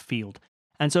in that field.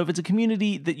 And so if it's a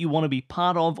community that you want to be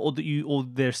part of, or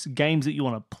there's games that you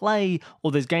want to play,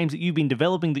 or there's games that you've been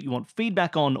developing that you want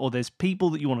feedback on, or there's people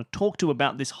that you want to talk to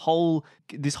about this whole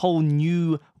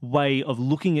new way of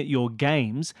looking at your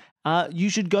games, you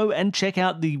should go and check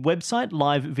out the website,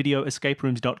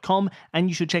 livevideoescaperooms.com, and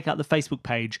you should check out the Facebook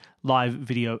page, Live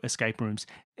Video Escape Rooms.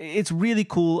 It's really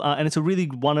cool, and it's a really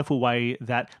wonderful way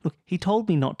that, look, he told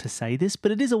me not to say this,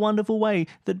 but it is a wonderful way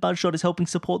that Buzzshot is helping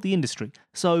support the industry.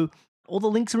 So all the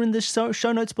links are in the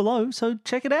show notes below, so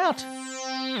check it out.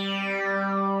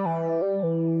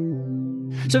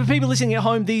 So for people listening at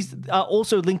home, these are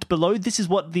also linked below. This is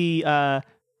what the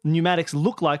pneumatics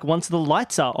look like once the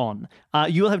lights are on.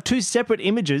 You will have two separate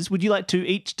images. Would you like to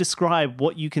each describe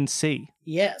what you can see?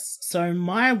 Yes. So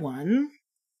my one,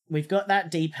 we've got that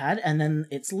D-pad, and then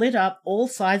it's lit up. All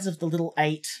sides of the little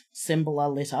 8 symbol are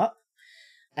lit up.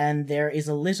 And there is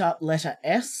a lit up letter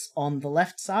S on the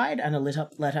left side and a lit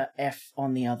up letter F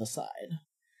on the other side.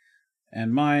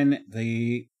 And mine,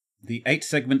 the 8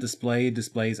 segment display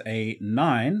displays a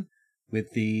 9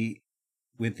 with the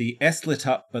S lit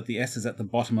up, but the S is at the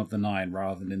bottom of the 9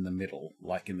 rather than in the middle,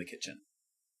 like in the kitchen.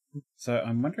 So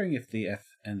I'm wondering if the F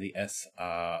and the S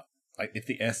are, like, if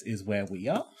the S is where we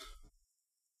are.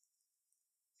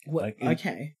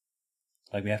 Okay.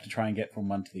 Like we have to try and get from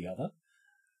one to the other.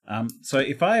 So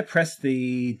if I press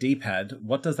the D-pad,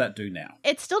 what does that do now?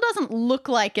 It still doesn't look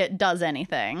like it does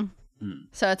anything.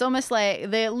 So it's almost like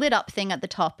the lit up thing at the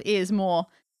top is more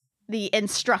the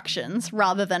instructions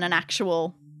rather than an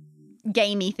actual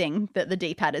gamey thing that the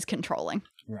D-pad is controlling.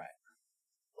 Right.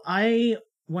 I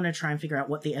want to try and figure out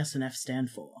what the S and F stand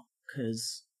for,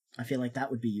 because I feel like that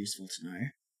would be useful to know.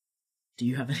 Do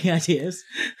you have any ideas?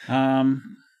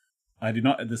 I do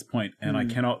not at this point, and I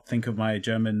cannot think of my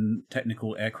German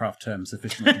technical aircraft term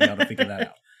sufficiently to be able to figure that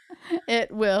out.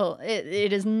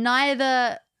 It is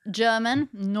neither German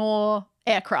nor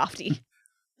aircrafty.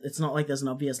 It's not like there's an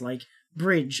obvious, like,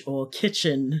 bridge or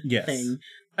kitchen Yes. thing.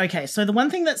 Okay, so the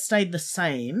one thing that stayed the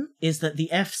same is that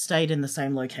the F stayed in the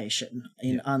same location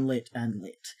in unlit and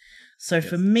lit. So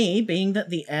for me, being that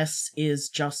the S is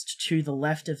just to the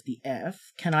left of the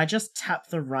F, can I just tap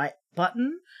the right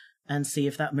button and see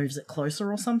if that moves it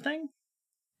closer or something?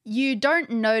 You don't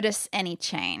notice any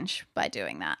change by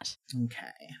doing that.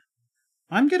 Okay.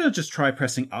 I'm going to just try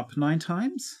pressing up 9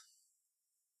 times.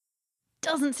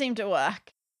 Doesn't seem to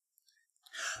work.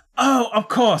 Oh, of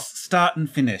course, start and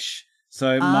finish.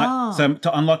 So so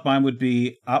to unlock mine would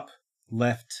be up,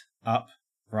 left, up,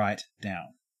 right, down.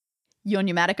 Your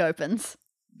pneumatic opens.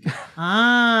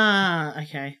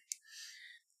 Okay.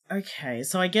 Okay,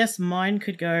 so I guess mine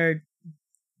could go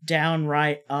down,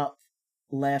 right, up,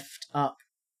 left, up,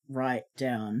 right,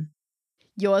 down.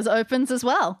 Yours opens as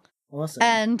well. Awesome.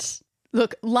 And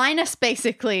Look, Linus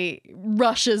basically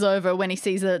rushes over when he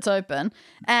sees that it's open,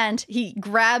 and he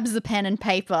grabs the pen and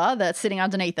paper that's sitting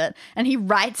underneath it, and he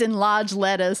writes in large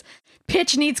letters,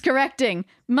 "Pitch needs correcting.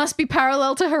 Must be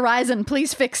parallel to horizon.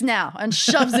 Please fix now," and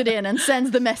shoves it in and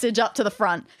sends the message up to the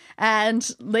front. And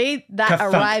Lee, that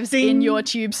Ka-thunk. arrives Ding. in your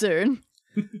tube soon.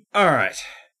 All right.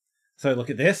 So look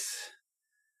at this.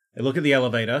 Look at the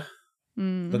elevator.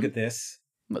 Look at this.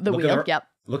 The Look at wheel, the- yep.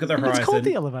 Look at the horizon. It's called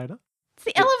the elevator. It's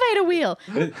the elevator wheel.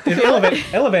 The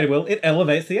elevator wheel, it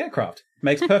elevates the aircraft.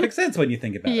 Makes perfect sense when you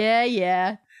think about it.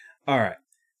 Yeah. All right.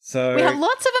 So We have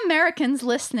lots of Americans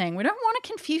listening. We don't want to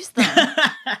confuse them.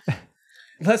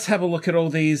 let's have a look at all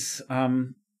these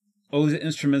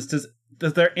instruments.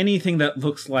 Does there anything that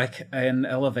looks like an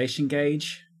elevation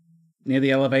gauge near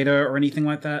the elevator or anything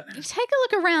like that? You take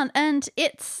a look around, and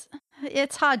it's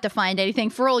hard to find anything.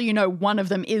 For all you know, one of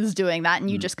them is doing that,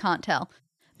 and you just can't tell.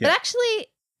 Yeah. But actually,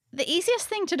 the easiest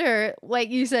thing to do, like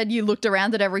you said, you looked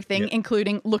around at everything, Yeah.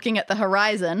 including looking at the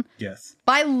horizon. Yes.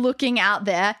 By looking out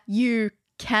there, you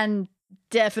can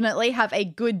definitely have a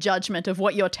good judgment of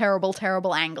what your terrible,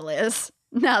 terrible angle is.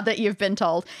 Now that you've been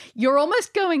told, you're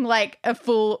almost going like a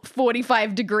full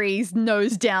 45 degrees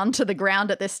nose down to the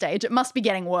ground at this stage. It must be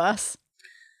getting worse.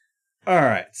 All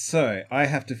right. So I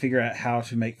have to figure out how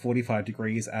to make 45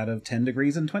 degrees out of 10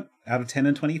 degrees and out of 10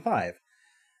 and 25.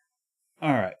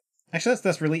 All right. Actually,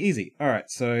 that's really easy. All right.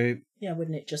 So Yeah,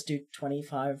 wouldn't it just do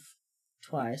 25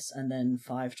 twice and then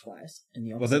 5 twice in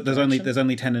the well, opposite there's direction?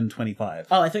 only 10 and 25.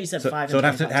 Oh, I thought you said 5 so and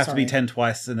it 25. has to be sorry. 10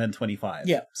 twice and then 25.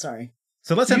 Yeah, sorry.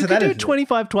 So let's You enter could that do into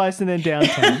 25 twice and then down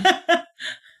 10.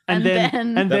 And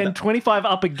then- and then 25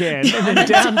 up again, and then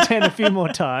down 10 a few more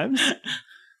times.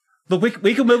 Look,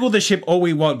 we can wiggle the ship all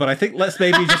we want, but I think let's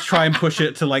maybe just try and push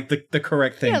it to like the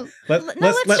correct thing. Yeah,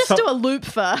 let's just stop do a loop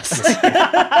first.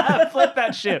 Flip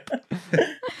that ship.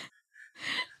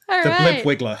 All the right.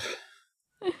 blimp wiggler.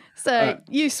 So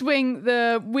you swing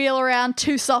the wheel around,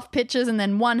 2 soft pitches and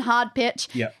then 1 hard pitch.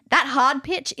 Yep. That hard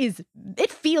pitch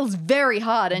it feels very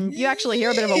hard, and you actually hear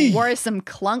a bit of a worrisome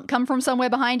clunk come from somewhere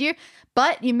behind you.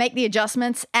 But you make the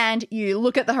adjustments and you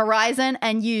look at the horizon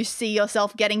and you see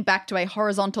yourself getting back to a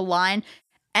horizontal line.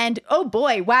 And oh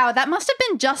boy, wow, that must have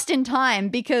been just in time,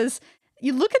 because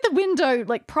you look at the window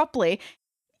like properly.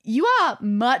 You are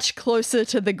much closer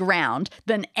to the ground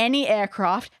than any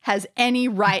aircraft has any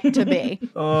right to be.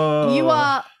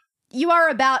 Oh. You are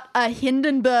about a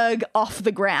Hindenburg off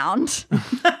the ground.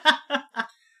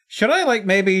 Should I like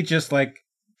maybe just like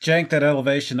jank that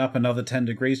elevation up another 10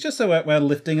 degrees just so we're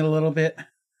lifting it a little bit?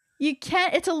 You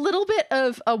can. It's a little bit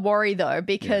of a worry though,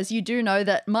 because you do know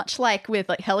that much like with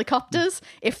like helicopters,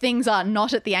 if things are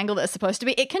not at the angle they're supposed to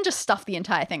be, it can just stuff the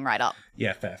entire thing right up.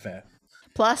 Yeah, fair.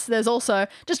 Plus, there's also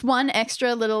just one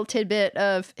extra little tidbit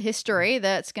of history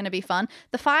that's going to be fun.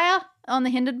 The fire on the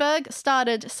Hindenburg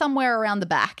started somewhere around the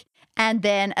back. And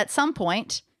then at some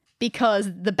point, because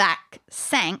the back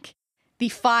sank, the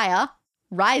fire,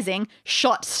 rising,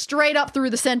 shot straight up through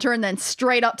the center and then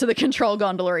straight up to the control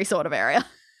gondola sort of area.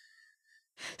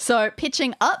 So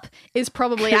pitching up is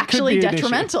probably Could actually be an issue.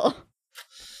 detrimental.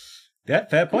 Yeah,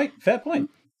 fair point.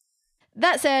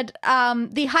 That said,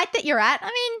 the height that you're at, I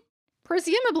mean,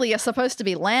 presumably you're supposed to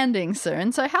be landing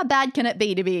soon, so how bad can it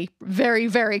be to be very,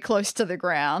 very close to the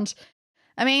ground?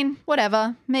 I mean,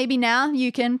 whatever. Maybe now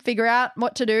you can figure out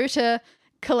what to do to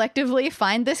collectively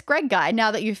find this Greg guy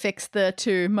now that you've fixed the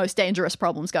 2 most dangerous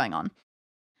problems going on.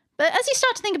 But as you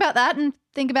start to think about that and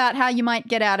think about how you might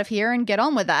get out of here and get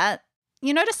on with that,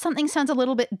 you notice something sounds a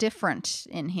little bit different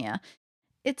in here.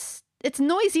 It's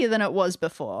noisier than it was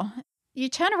before. You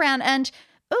turn around and,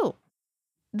 oh,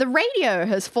 the radio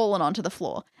has fallen onto the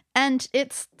floor and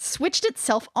it's switched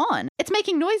itself on. It's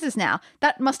making noises now.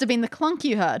 That must have been the clunk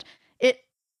you heard.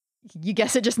 You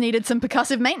guess it just needed some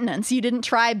percussive maintenance. You didn't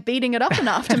try beating it up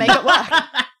enough to make it work.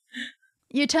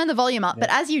 You turn the volume up, but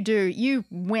as you do, you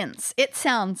wince. It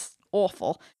sounds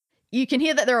awful. You can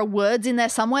hear that there are words in there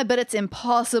somewhere, but it's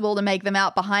impossible to make them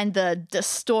out behind the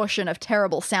distortion of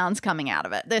terrible sounds coming out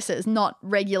of it. This is not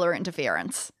regular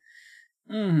interference.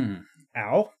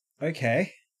 Ow.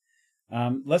 Okay.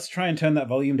 Let's try and turn that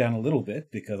volume down a little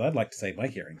bit because I'd like to save my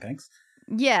hearing, thanks.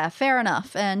 Yeah, fair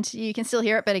enough. And you can still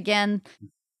hear it, but again,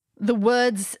 the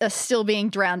words are still being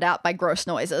drowned out by gross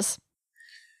noises.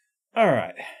 All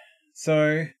right.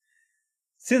 So,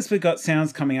 since we got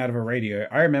sounds coming out of a radio,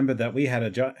 I remember that we had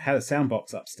a sound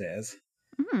box upstairs.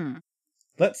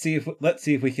 Let's see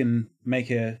if we can make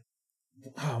a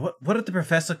what did the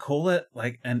professor call it?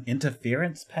 Like an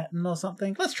interference pattern or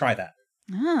something? Let's try that.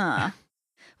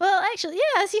 Well, actually,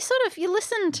 yeah, as you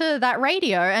listen to that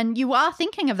radio and you are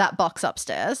thinking of that box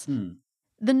upstairs,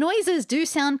 the noises do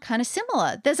sound kind of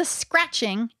similar. There's a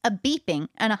scratching, a beeping,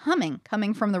 and a humming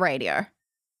coming from the radio.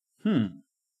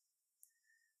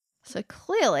 So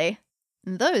clearly,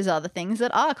 those are the things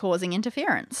that are causing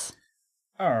interference.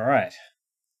 All right.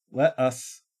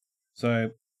 So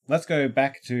let's go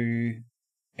back to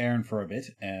Aaron for a bit,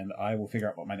 and I will figure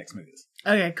out what my next move is.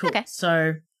 Okay, cool. Okay.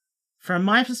 So, from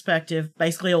my perspective,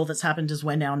 basically all that's happened is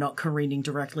we're now not careening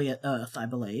directly at Earth, I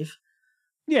believe.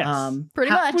 Yes.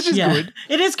 Pretty much. Which is good.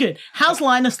 It is good. How's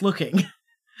Linus looking?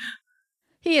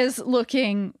 He is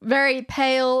looking very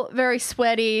pale, very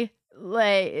sweaty.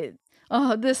 Like,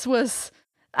 this was...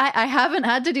 I haven't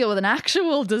had to deal with an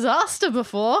actual disaster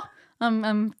before.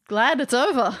 I'm glad it's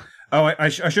over. Oh, I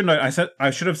should know. I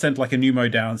should have sent like a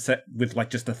pneumo down set with like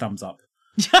just a thumbs up.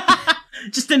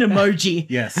 Just an emoji.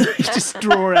 Yes. Just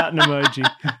draw out an emoji.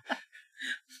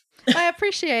 I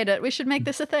appreciate it. We should make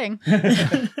this a thing.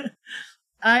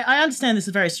 I understand this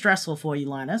is very stressful for you,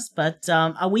 Linus, but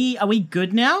are we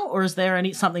good now, or is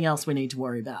there something else we need to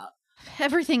worry about?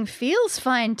 Everything feels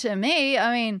fine to me.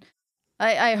 I mean,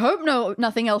 I hope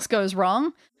nothing else goes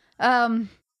wrong.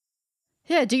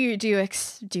 Yeah. Do you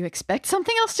expect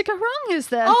something else to go wrong? Is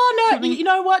there? Oh no! something- You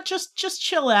know what? Just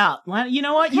chill out. You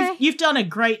know what? Okay. You've done a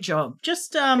great job.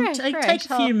 Just Great. take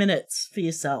a few minutes for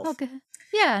yourself. Okay.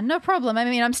 Yeah, no problem. I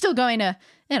mean, I'm still going to,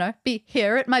 be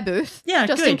here at my booth. Yeah,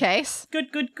 just good. in case.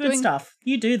 Good Doing- stuff.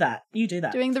 You do that.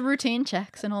 Doing the routine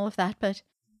checks and all of that, but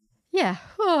yeah.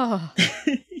 Oh.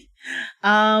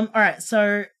 All right.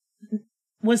 So,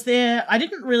 was there? I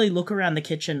didn't really look around the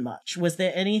kitchen much. Was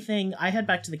there anything? I head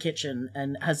back to the kitchen,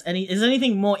 and is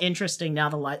anything more interesting now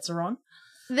the lights are on?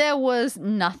 There was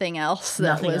nothing else that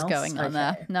Nothing was else? going on Okay.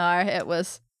 there. No, it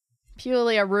was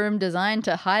purely a room designed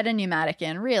to hide a pneumatic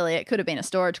in. Really, it could have been a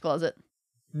storage closet.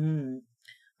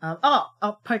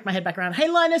 I'll poke my head back around. Hey,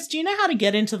 Linus, do you know how to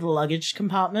get into the luggage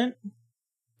compartment?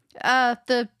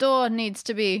 The door needs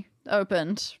to be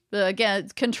opened. Again,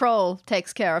 control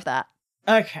takes care of that.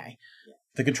 Okay.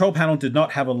 The control panel did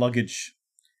not have a luggage.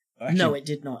 Actually, No, it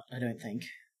did not. I don't think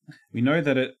we know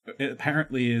that it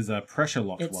apparently is a pressure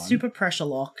locked it's one. super pressure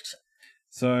locked.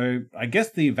 So I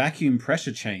guess the vacuum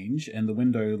pressure change and the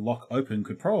window lock open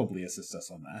could probably assist us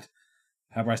on that.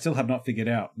 However, I still have not figured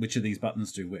out which of these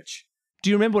buttons do which. Do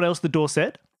you remember what else the door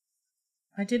said?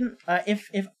 I didn't.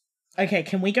 Okay,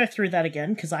 can we go through that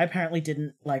again? Because I apparently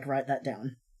didn't write that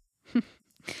down.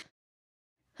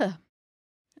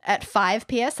 At 5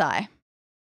 psi.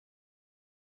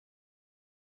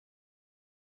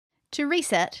 To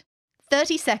reset,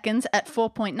 30 seconds at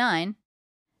 4.9,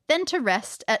 then to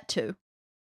rest at 2.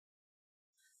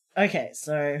 Okay,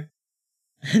 so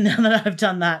now that I've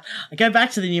done that, I go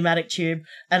back to the pneumatic tube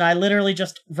and I literally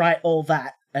just write all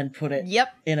that and put it Yep.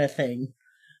 in a thing.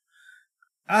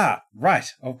 Ah, right,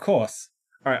 of course.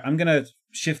 All right, I'm gonna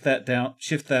shift that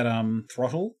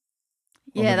throttle.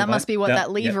 on Yeah, the that must device. be what Down-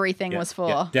 that levery yep, thing yep, was for.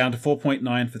 yep. Down to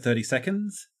 4.9 for 30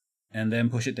 seconds, and then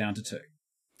push it down to 2.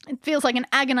 It feels like an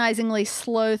agonizingly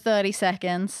slow 30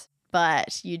 seconds,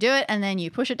 but you do it and then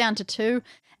you push it down to 2.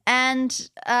 And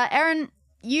Aaron,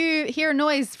 you hear a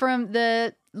noise from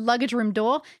the luggage room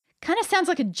door. Kind of sounds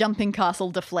like a jumping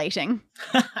castle deflating.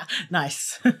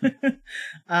 Nice.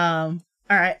 All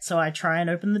right, so I try and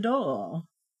open the door.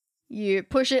 You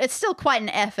push it. It's still quite an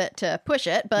effort to push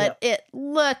it, but it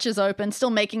lurches open, still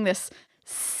making this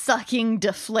sucking,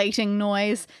 deflating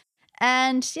noise.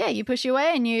 And yeah, you push your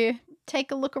way and you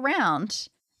take a look around.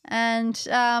 And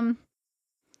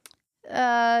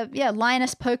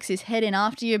Linus pokes his head in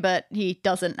after you, but he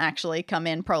doesn't actually come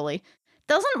in, probably.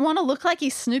 Doesn't want to look like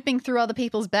he's snooping through other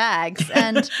people's bags.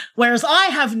 And Whereas I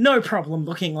have no problem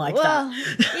looking like well,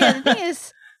 that. yeah, the thing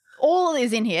is, all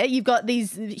is in here. You've got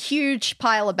these huge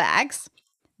pile of bags.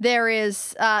 There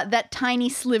is that tiny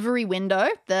slivery window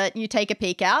that you take a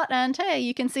peek out, and hey,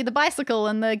 you can see the bicycle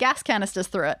and the gas canisters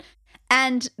through it.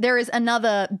 And there is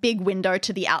another big window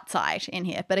to the outside in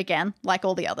here, but again, like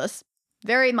all the others,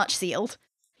 very much sealed.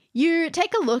 You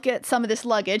take a look at some of this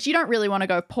luggage. You don't really want to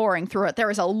go pouring through it. There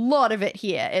is a lot of it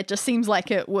here. It just seems like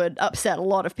it would upset a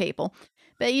lot of people.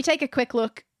 But you take a quick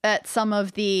look at some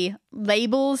of the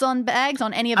labels on bags,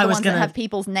 on any of the ones that have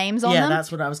people's names on Yeah, them.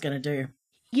 that's what I was going to do.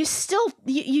 You still,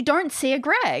 you don't see a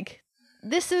Greg.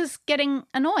 This is getting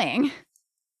annoying.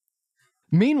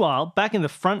 Meanwhile, back in the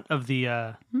front of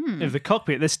the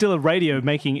cockpit, there's still a radio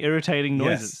making irritating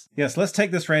noises. Yes, let's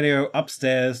take this radio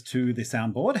upstairs to the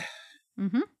soundboard.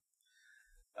 Mm-hmm.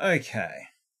 Okay.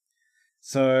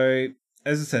 So,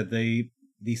 as I said, the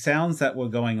sounds that were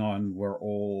going on were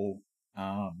all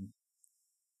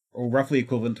roughly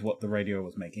equivalent to what the radio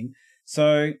was making.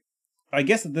 So, I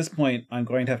guess at this point, I'm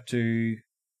going to have to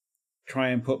try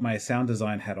and put my sound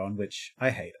design hat on, which I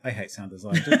hate. I hate sound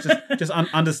design. Just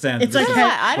understand. It's this okay. is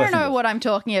I don't know working. what I'm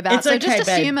talking about. It's so okay, just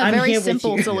assume babe. a I'm very here with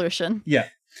simple you. solution. Yeah.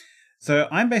 So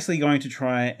I'm basically going to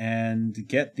try and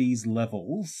get these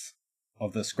levels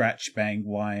of the scratch, bang,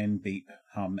 whine, beep,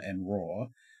 hum, and roar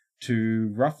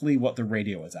to roughly what the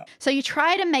radio is at. So you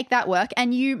try to make that work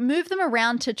and you move them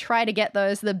around to try to get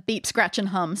the beep, scratch, and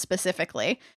hum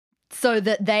specifically, so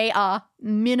that they are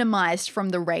minimized from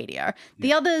the radio.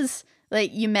 The others,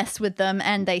 like, you mess with them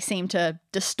and they seem to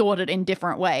distort it in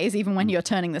different ways, even when you're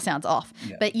turning the sounds off.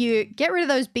 Yeah. But you get rid of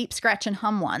those beep, scratch, and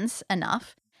hum ones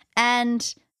enough,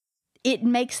 and it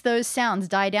makes those sounds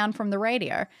die down from the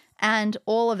radio. And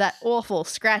all of that awful,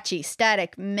 scratchy,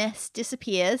 static mess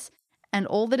disappears, and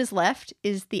all that is left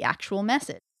is the actual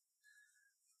message.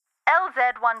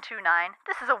 LZ129,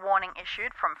 this is a warning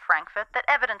issued from Frankfurt that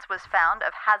evidence was found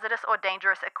of hazardous or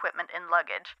dangerous equipment in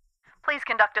luggage. Please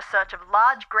conduct a search of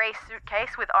large grey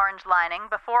suitcase with orange lining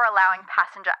before allowing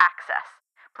passenger access.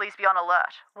 Please be on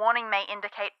alert. Warning may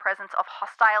indicate presence of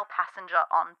hostile passenger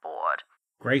on board.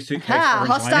 Grey suitcase, Ah, orange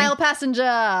hostile lining.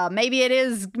 passenger. Maybe it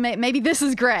is. Maybe this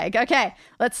is Greg. Okay,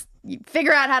 let's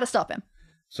figure out how to stop him.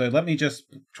 So let me just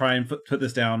try and put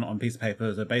this down on a piece of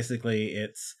paper. So basically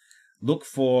it's look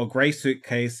for grey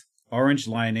suitcase, orange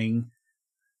lining,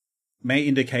 may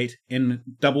indicate, in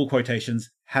double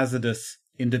quotations, hazardous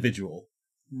individual,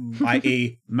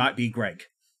 i.e. might be Greg.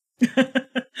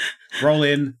 Roll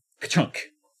in, ka-chunk.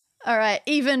 All right.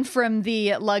 Even from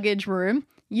the luggage room,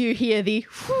 you hear the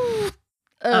whoo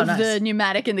of nice. the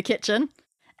pneumatic in the kitchen.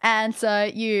 And so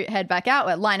you head back out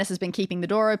where Linus has been keeping the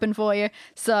door open for you.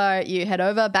 So you head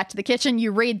over back to the kitchen.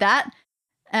 You read that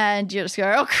and you just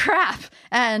go, oh, crap.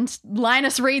 And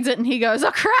Linus reads it and he goes,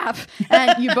 oh, crap.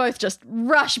 And you both just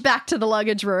rush back to the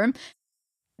luggage room.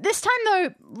 This time, though,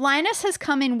 Linus has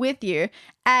come in with you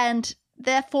and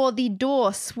therefore the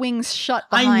door swings shut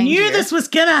behind I knew you. this was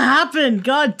gonna happen.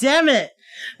 God damn it.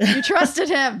 You trusted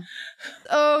him.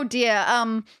 Oh dear.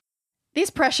 These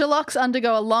pressure locks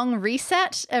undergo a long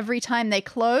reset every time they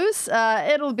close.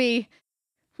 It'll be,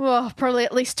 well, probably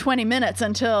at least 20 minutes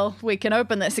until we can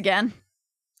open this again.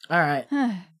 All right.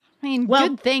 I mean, Well-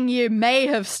 good thing you may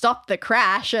have stopped the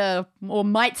crash, or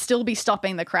might still be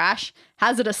stopping the crash.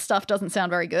 Hazardous stuff doesn't sound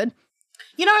very good.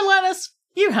 You know, Linus,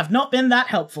 you have not been that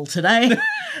helpful today.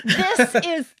 This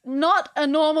is not a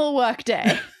normal work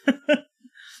day.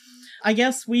 I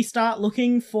guess we start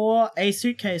looking for a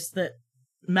suitcase that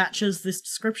matches this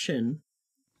description.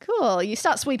 Cool. You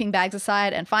start sweeping bags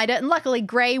aside and find it. And luckily,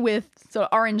 grey with sort of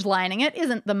orange lining it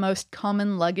isn't the most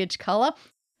common luggage colour.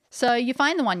 So you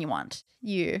find the one you want.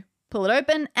 You pull it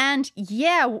open and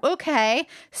yeah, okay.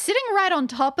 Sitting right on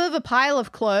top of a pile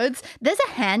of clothes, there's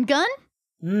a handgun.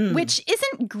 Which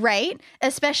isn't great,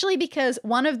 especially because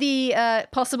one of the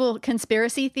possible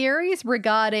conspiracy theories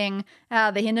regarding how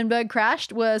the Hindenburg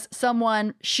crashed was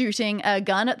someone shooting a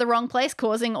gun at the wrong place,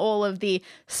 causing all of the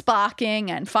sparking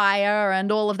and fire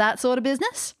and all of that sort of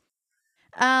business.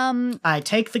 I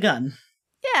take the gun.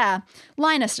 Yeah,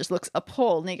 Linus just looks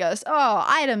appalled and he goes, oh,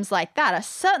 items like that are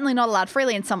certainly not allowed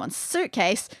freely in someone's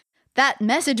suitcase. That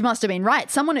message must have been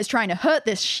right. Someone is trying to hurt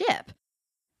this ship.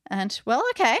 And, well,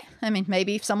 okay. I mean,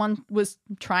 maybe if someone was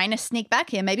trying to sneak back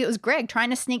here, maybe it was Greg trying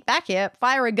to sneak back here,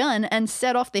 fire a gun, and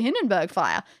set off the Hindenburg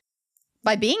fire.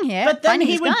 By being here, But then finding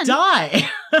he his would gun. die.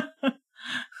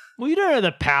 Well, you don't know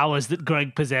the powers that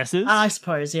Greg possesses. I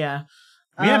suppose, yeah.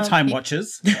 We have time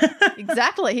watches.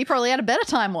 Exactly. He probably had a better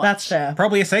time watch. That's fair.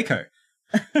 Probably a Seiko.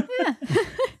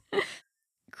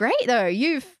 Great, though.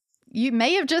 You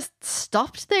may have just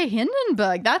stopped the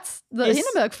Hindenburg. That's the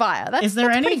Hindenburg fire. Is there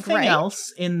that's pretty anything great.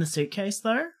 else in the suitcase,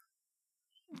 though?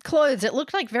 Clothes. It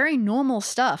looked like very normal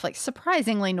stuff, like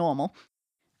surprisingly normal.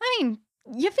 I mean,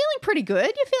 you're feeling pretty good.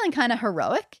 You're feeling kind of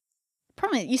heroic.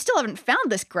 Probably you still haven't found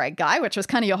this Greg guy, which was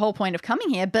kind of your whole point of coming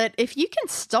here. But if you can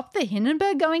stop the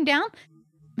Hindenburg going down,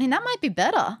 I mean, that might be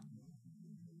better.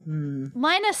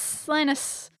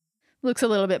 Linus looks a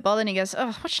little bit bothered and he goes,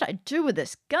 oh, what should I do with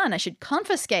this gun? I should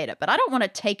confiscate it, but I don't want to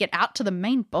take it out to the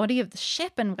main body of the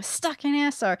ship and we're stuck in here,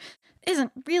 so there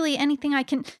isn't really anything I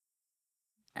can...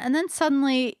 And then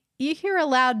suddenly you hear a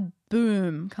loud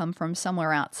boom come from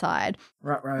somewhere outside.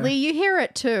 Ruh-roh. Lee, you hear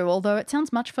it too, although it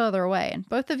sounds much further away, and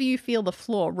both of you feel the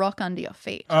floor rock under your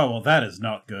feet. Oh, well, that is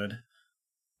not good.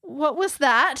 What was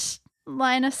that?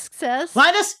 Linus says.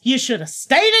 Linus, you should have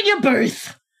stayed in your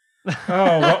booth!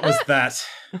 Oh, what was that?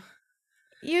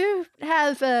 You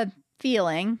have a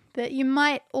feeling that you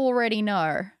might already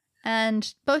know,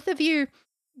 and both of you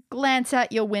glance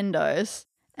out your windows,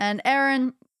 and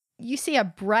Aaron, you see a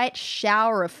bright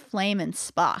shower of flame and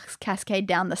sparks cascade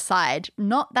down the side,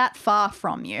 not that far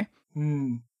from you.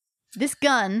 This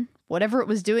gun, whatever it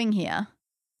was doing here,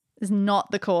 is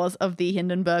not the cause of the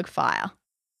Hindenburg fire.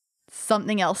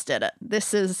 Something else did it.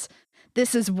 This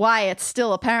is why it's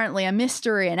still apparently a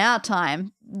mystery in our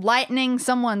time. Lightning,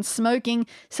 someone smoking,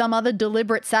 some other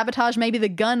deliberate sabotage. Maybe the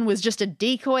gun was just a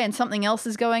decoy and something else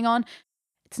is going on.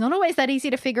 It's not always that easy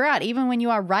to figure out, even when you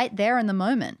are right there in the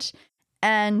moment.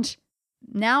 And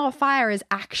now a fire is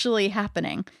actually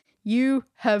happening. You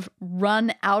have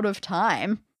run out of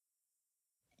time.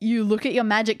 You look at your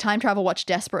magic time travel watch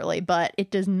desperately, but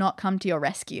it does not come to your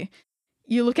rescue.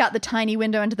 You look out the tiny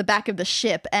window into the back of the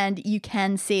ship and you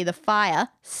can see the fire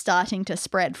starting to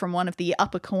spread from one of the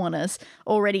upper corners,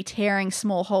 already tearing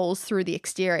small holes through the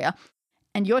exterior.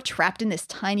 And you're trapped in this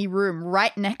tiny room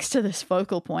right next to this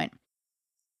focal point.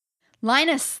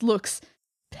 Linus looks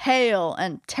pale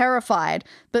and terrified,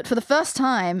 but for the first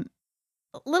time,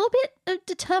 a little bit of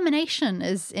determination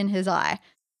is in his eye.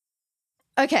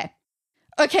 Okay,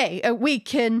 we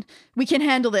can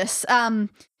handle this.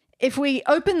 If we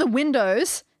open the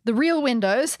windows, the real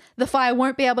windows, the fire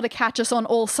won't be able to catch us on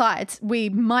all sides. We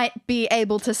might be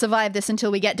able to survive this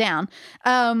until we get down.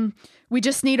 We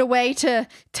just need a way to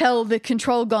tell the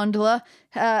control gondola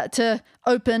to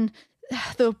open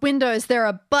the windows. There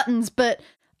are buttons, but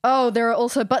there are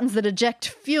also buttons that eject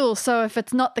fuel. So if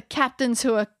it's not the captains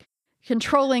who are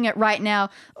controlling it right now,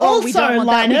 we don't want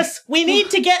Linus, we need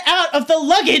to get out of the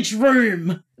luggage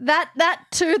room. That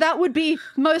too. That would be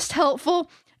most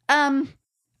helpful.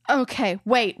 Okay,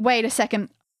 wait a second.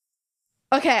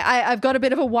 Okay, I've got a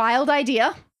bit of a wild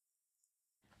idea.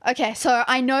 Okay, so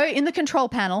I know in the control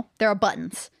panel there are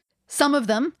buttons. Some of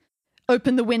them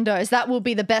open the windows. That will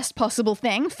be the best possible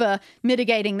thing for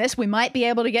mitigating this. We might be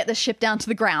able to get the ship down to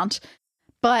the ground.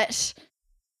 But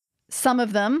some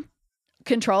of them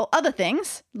control other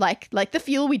things, like the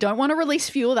fuel. We don't want to release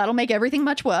fuel. That'll make everything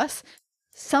much worse.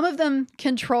 Some of them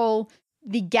control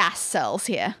the gas cells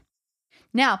here.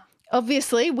 Now,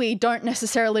 obviously, we don't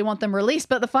necessarily want them released,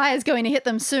 but the fire is going to hit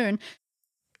them soon.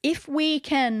 If we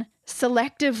can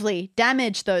selectively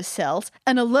damage those cells,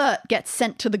 an alert gets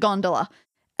sent to the gondola.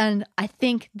 And I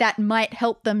think that might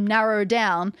help them narrow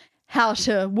down how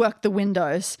to work the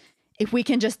windows. If we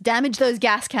can just damage those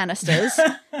gas canisters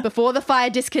before the fire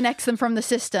disconnects them from the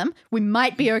system, we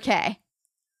might be okay.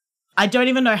 I don't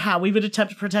even know how we would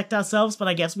attempt to protect ourselves, but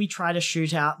I guess we try to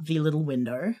shoot out the little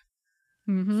window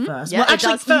first. Yeah, well,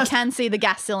 actually, you can see the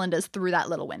gas cylinders through that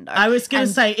little window. I was going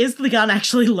to say, is the gun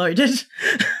actually loaded?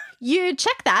 You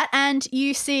check that and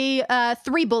you see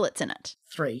 3 bullets in it.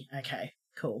 3, okay,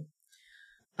 cool.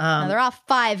 Now, there are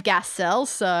 5 gas cells,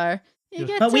 so you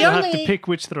get but we You'll only have to pick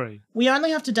which 3. We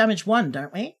only have to damage 1,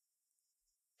 don't we?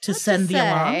 To send the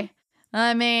alarm.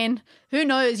 I mean, who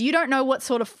knows? You don't know what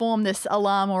sort of form this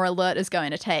alarm or alert is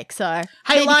going to take, so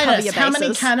hey, maybe cover Linus, your how many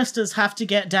bases. canisters have to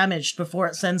get damaged before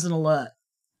it sends an alert?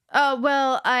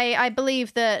 Well, I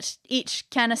believe that each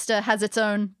canister has its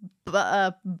own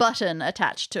button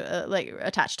attached to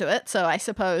it, so I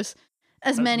suppose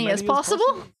as many as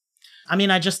possible. I mean,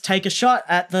 I just take a shot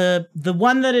at the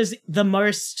one that is the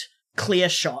most clear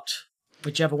shot,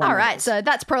 whichever one. All right, so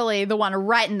that's probably the one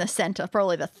right in the center,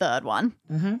 probably the 3rd one.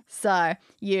 Mm-hmm. So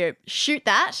you shoot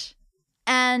that,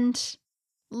 and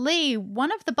Lee,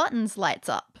 one of the buttons lights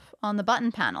up on the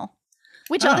button panel.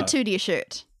 Which other 2 do you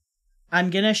shoot? I'm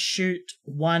going to shoot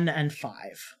 1 and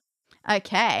 5.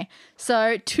 Okay,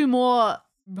 so 2 more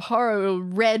horror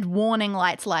red warning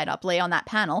lights light up, Lee, on that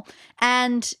panel.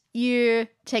 And you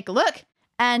take a look,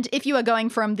 and if you are going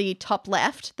from the top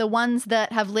left, the ones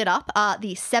that have lit up are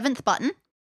the 7th button,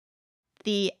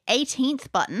 the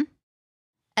 18th button,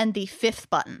 and the 5th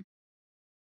button.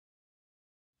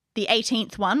 The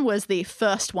 18th one was the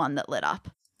first one that lit up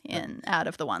out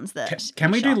of the ones that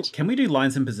Can we shot. do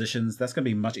lines and positions? That's going to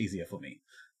be much easier for me.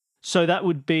 So that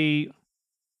would be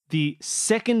the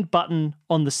 2nd button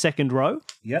on the 2nd row.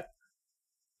 Yep.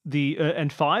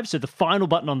 And 5, so the final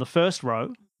button on the 1st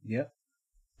row. Yep.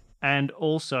 And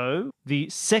also the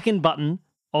 2nd button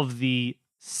of the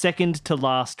 2nd to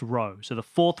last row. So the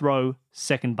 4th row,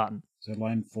 2nd button. So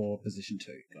line 4, position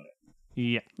 2. Got it.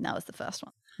 Yeah. That was the first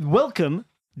one. Welcome,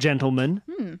 gentlemen,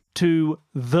 to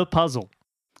the puzzle.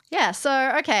 Yeah,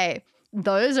 so, okay,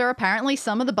 those are apparently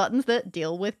some of the buttons that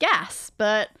deal with gas,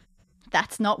 but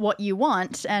that's not what you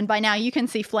want. And by now you can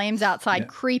see flames outside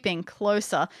creeping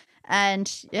closer. And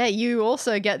yeah, you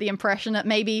also get the impression that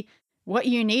maybe what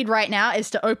you need right now is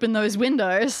to open those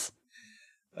windows.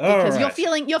 Because you're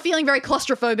feeling very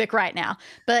claustrophobic right now.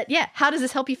 But yeah, how does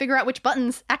this help you figure out which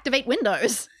buttons activate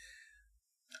windows?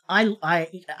 I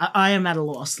am at a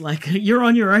loss. Like, you're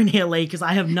on your own here, Lee, because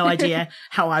I have no idea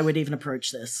how I would even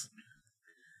approach this.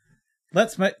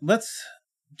 let's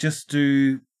just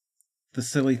do the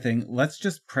silly thing. Let's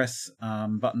just press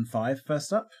button 5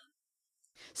 first up.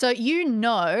 So you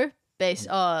know, based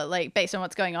on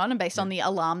what's going on and based on the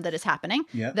alarm that is happening,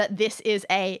 that this is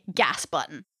a gas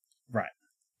button. Right.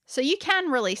 So you can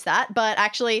release that, but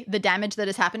actually the damage that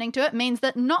is happening to it means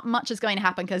that not much is going to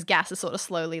happen because gas is sort of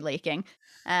slowly leaking.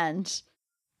 And,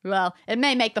 well, it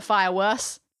may make the fire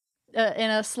worse in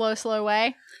a slow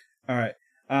way. All right.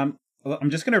 I'm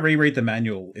just going to reread the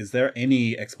manual. Is there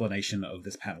any explanation of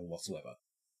this panel whatsoever?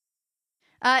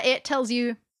 It tells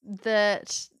you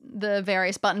that the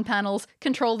various button panels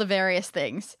control the various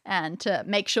things and to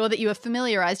make sure that you have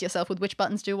familiarized yourself with which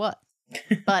buttons do what.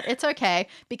 But it's okay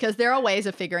because there are ways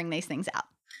of figuring these things out.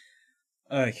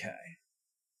 Okay.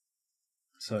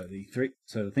 So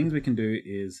the things we can do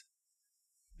is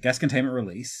gas containment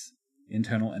release,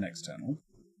 internal and external.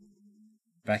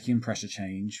 Vacuum pressure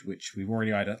change, which we've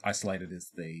already isolated as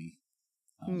the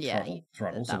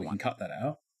throttle, so we can cut that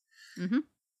out. Mm-hmm.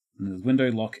 And there's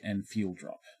window lock and fuel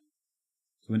drop.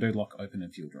 Window lock, open,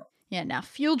 and fuel drop. Yeah, now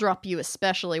fuel drop you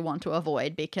especially want to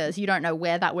avoid because you don't know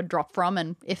where that would drop from,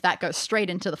 and if that goes straight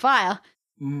into the fire,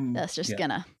 that's just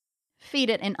gonna feed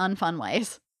it in unfun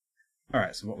ways.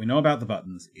 Alright, so what we know about the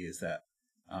buttons is that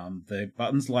the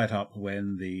buttons light up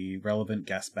when the relevant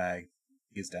gas bag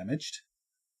is damaged.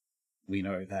 We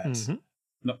know that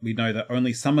we know that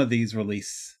only some of these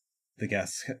release the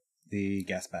gas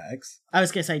bags. I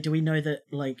was gonna say, do we know that,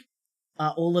 like,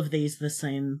 are all of these the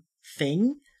same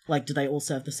thing? Like, do they all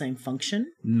serve the same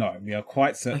function? No, we are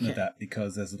quite certain of that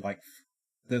because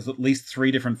there's at least 3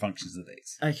 different functions of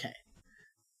these. Okay.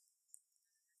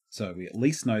 So we at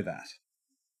least know that.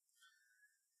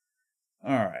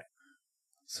 Alright.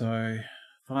 So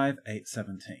 5, 8,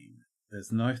 17.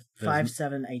 There's 5,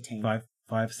 7, 18.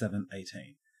 5, 7,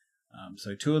 18.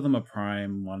 So 2 of them are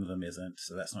prime, 1 of them isn't,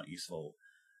 so that's not useful.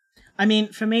 I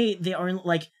mean, for me,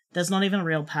 there's not even a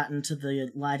real pattern to the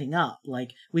lighting up.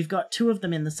 Like, we've got 2 of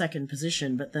them in the second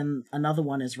position, but then another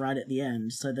one is right at the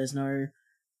end, so there's no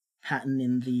pattern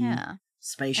in the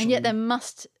spatial. And yet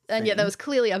there was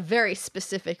clearly a very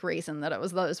specific reason that it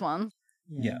was those ones.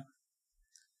 Yeah.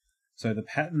 So the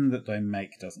pattern that they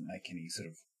make doesn't make any sort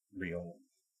of real...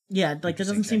 Yeah, like, there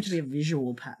doesn't seem to be a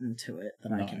visual pattern to it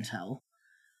that I can tell.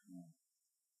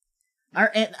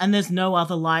 And there's no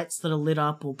other lights that are lit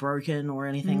up or broken or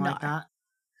anything like that?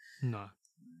 No.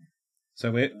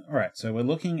 So we're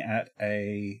looking at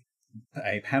a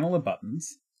panel of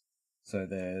buttons. So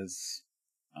there's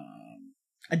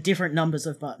different numbers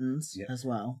of buttons as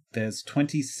well. There's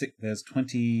 26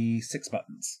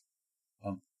 buttons.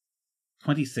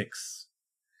 26.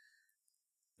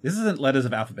 This isn't letters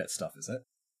of alphabet stuff, is it?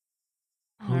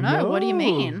 I don't know. What do you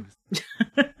mean?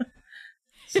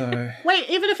 So wait,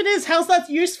 even if it is, how's that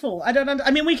useful? I don't.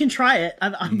 I mean, we can try it,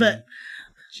 but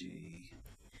G,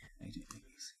 A, D, A, B,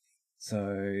 C.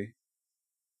 So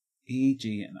E,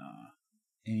 G, and R.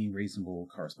 Any reasonable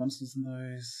correspondences in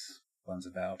those? One's a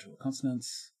vowel to a consonant.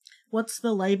 What's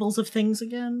the labels of things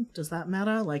again? Does that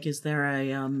matter? Like, is there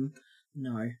a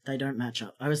No, they don't match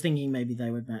up. I was thinking maybe they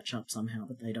would match up somehow,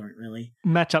 but they don't really.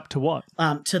 Match up to what?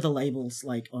 To the labels,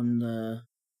 like on the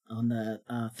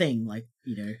thing, like,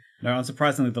 you know. No,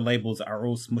 unsurprisingly, the labels are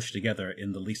all smushed together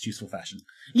in the least useful fashion.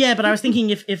 Yeah, but I was thinking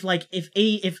if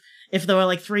there were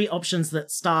like 3 options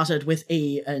that started with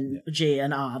E and G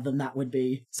and R, then that would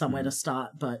be somewhere to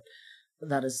start. But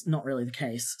that is not really the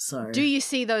case. So, do you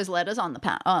see those letters on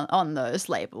the on those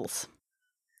labels?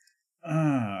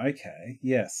 Ah, okay,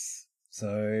 yes.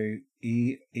 So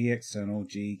E external,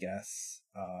 G gas,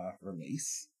 R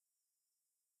release.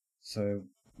 So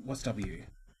what's W?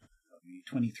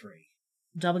 23.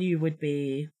 W would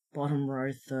be bottom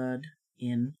row, third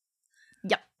in.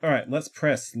 Yep. All right, let's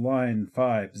press line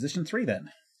 5, position 3 then.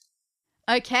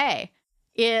 Okay.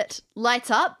 It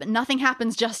lights up, but nothing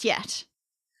happens just yet.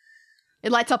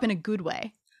 It lights up in a good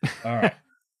way. All right.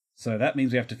 So that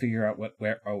means we have to figure out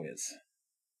where O is.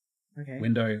 Okay.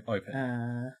 Window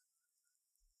open.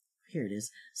 Here it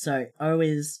is. So O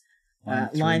is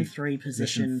line 3,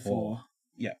 position 4.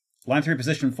 Yeah. Line 3,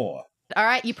 position 4. All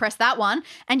right, you press that one,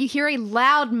 and you hear a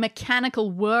loud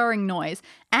mechanical whirring noise,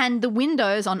 and the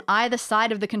windows on either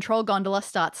side of the control gondola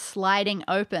start sliding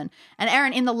open. And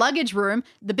Erin, in the luggage room,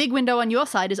 the big window on your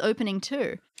side is opening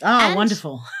too. Oh, and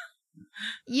wonderful.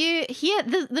 You hear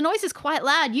the noise is quite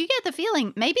loud. You get the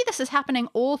feeling maybe this is happening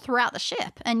all throughout the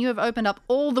ship, and you have opened up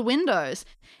all the windows.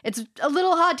 It's a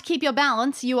little hard to keep your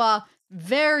balance. You are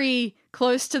very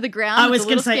close to the ground. I was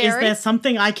going to say, is there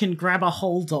something I can grab a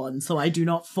hold on so I do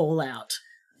not fall out?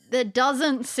 There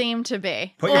doesn't seem to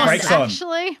be. Put your brakes on.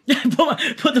 Actually,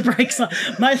 Put the brakes on.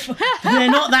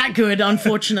 They're not that good,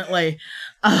 unfortunately.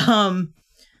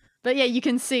 but yeah, you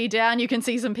can see down, you can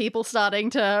see some people starting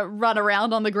to run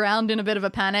around on the ground in a bit of a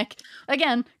panic.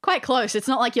 Again, quite close. It's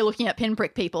not like you're looking at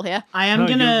pinprick people here. I am No,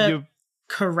 gonna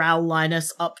corral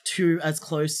Linus up to as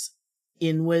close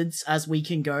inwards as we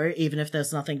can go, even if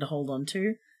there's nothing to hold on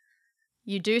to.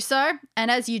 You do so,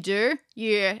 and as you do,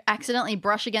 you accidentally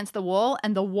brush against the wall,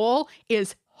 and the wall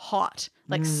is hot,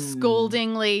 like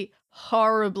scaldingly,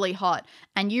 horribly hot.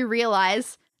 And you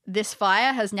realize this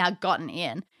fire has now gotten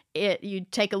in. You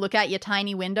take a look out your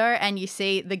tiny window, and you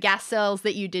see the gas cells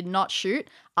that you did not shoot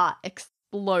are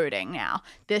exploding now.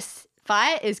 This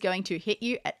fire is going to hit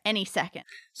you at any second.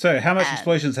 So, how much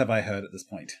explosions have I heard at this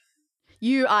point?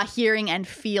 You are hearing and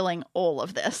feeling all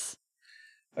of this.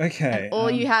 Okay. And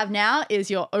all you have now is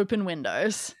your open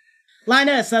windows.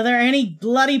 Linus, are there any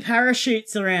bloody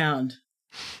parachutes around?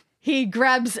 He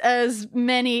grabs as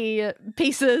many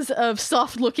pieces of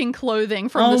soft-looking clothing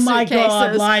from the Oh my suitcases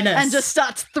God, Linus. and just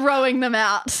starts throwing them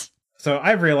out. So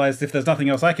I've realized if there's nothing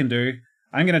else I can do,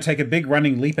 I'm going to take a big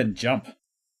running leap and jump.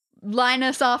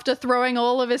 Linus, after throwing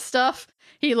all of his stuff,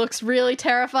 he looks really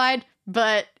terrified,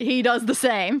 but he does the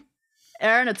same.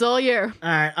 Aaron, it's all you.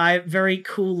 Alright, I very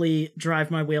coolly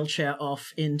drive my wheelchair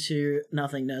off into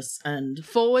nothingness and...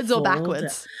 Forwards or Forward.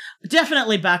 backwards?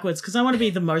 Definitely backwards, because I want to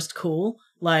be the most cool.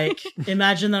 Like,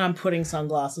 imagine that I'm putting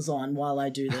sunglasses on while I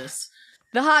do this.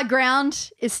 The hard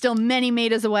ground is still many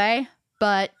meters away,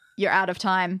 but you're out of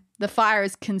time. The fire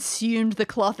has consumed the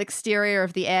cloth exterior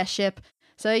of the airship,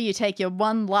 so you take your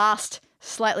one last,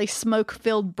 slightly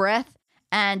smoke-filled breath,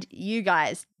 and you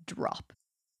guys drop.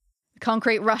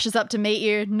 Concrete rushes up to meet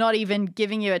you, not even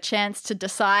giving you a chance to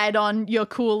decide on your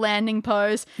cool landing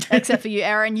pose, except for you,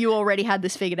 Aaron. You already had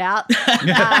this figured out.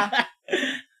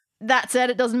 That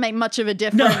said, it doesn't make much of a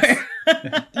difference.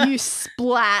 No. You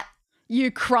splat,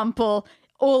 you crumple,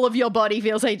 all of your body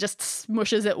feels like it just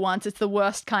smushes at once. It's the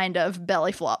worst kind of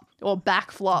belly flop or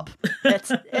back flop.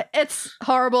 It's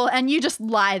horrible, and you just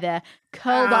lie there,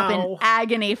 curled up in Ow.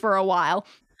 agony for a while.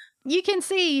 You can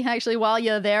see, actually, while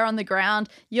you're there on the ground,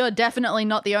 you're definitely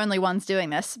not the only ones doing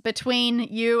this. Between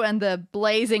you and the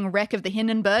blazing wreck of the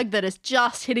Hindenburg that is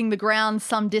just hitting the ground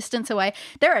some distance away,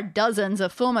 there are dozens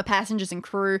of former passengers and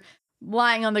crew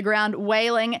lying on the ground,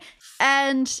 wailing.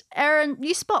 And, Aaron,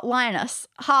 you spot Linus.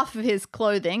 Half of his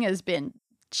clothing has been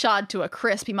charred to a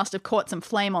crisp. He must have caught some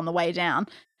flame on the way down.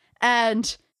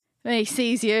 And when he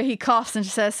sees you, he coughs and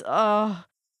says, "Oh,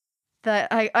 that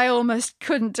I almost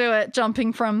couldn't do it,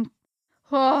 jumping from...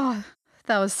 Oh,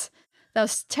 that was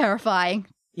terrifying.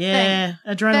 Yeah,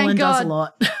 adrenaline thank does God. a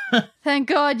lot. Thank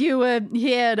God you were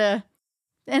here to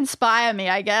inspire me,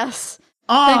 I guess.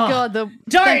 Oh, Thank God the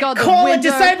don't thank God the call a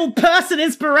window- disabled person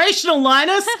inspirational,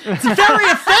 Linus! It's very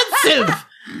offensive!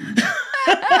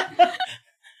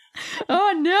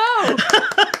 Oh, no!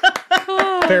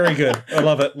 Oh, Very good. I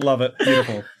love it. Love it.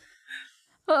 Beautiful.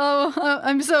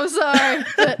 I'm so sorry.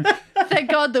 But thank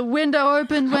God the window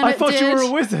opened when I it thought did. you were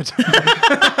a wizard.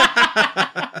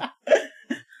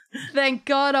 Thank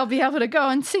God I'll be able to go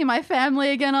and see my family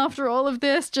again after all of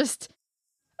this. Just,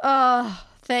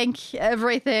 thank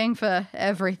everything for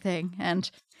everything.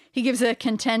 And he gives a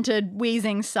contented,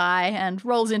 wheezing sigh and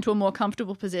rolls into a more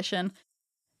comfortable position,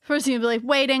 presumably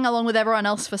waiting along with everyone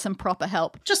else for some proper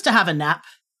help. Just to have a nap.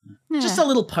 Just a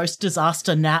little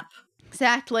post-disaster nap.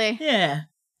 Exactly. Yeah.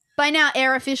 By now,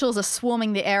 air officials are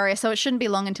swarming the area, so it shouldn't be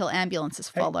long until ambulances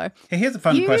follow. Hey, here's a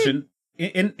fun question.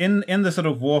 In the sort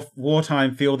of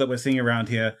wartime field that we're seeing around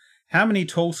here, how many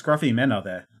tall, scruffy men are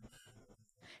there?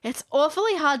 It's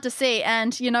awfully hard to see,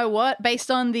 and you know what? Based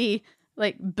on the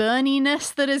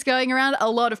burniness that is going around, a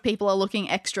lot of people are looking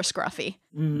extra scruffy.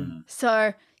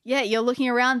 So, yeah, you're looking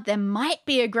around, there might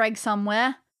be a Greg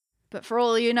somewhere, but for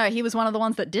all you know, he was one of the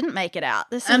ones that didn't make it out.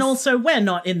 And also, we're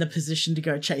not in the position to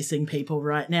go chasing people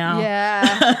right now.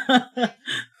 Yeah.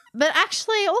 But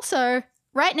actually, also,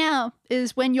 right now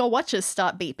is when your watches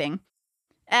start beeping.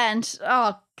 And,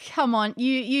 oh, come on,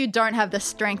 you don't have the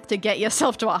strength to get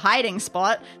yourself to a hiding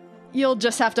spot. You'll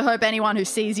just have to hope anyone who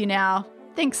sees you now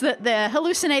thinks that they're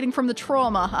hallucinating from the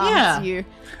trauma after you.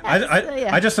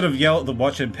 I just sort of yell at the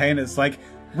watch in pain. It's like,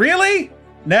 really?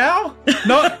 Now?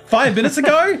 Not 5 minutes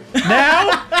ago?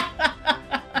 Now?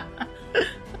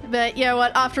 But you know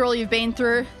what, after all you've been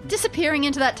through, disappearing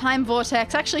into that time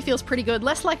vortex actually feels pretty good.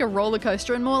 Less like a roller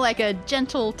coaster and more like a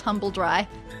gentle tumble dry.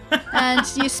 And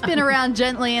you spin around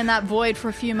gently in that void for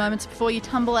a few moments before you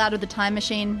tumble out of the time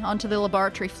machine onto the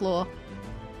laboratory floor.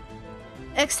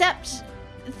 Except,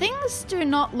 things do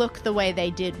not look the way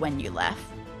they did when you left.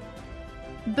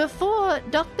 Before,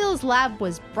 Doc Bill's lab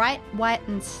was bright white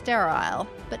and sterile,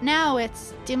 but now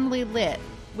it's dimly lit,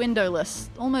 windowless,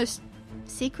 almost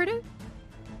secretive.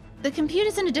 The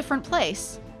computer's in a different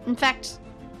place. In fact,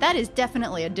 that is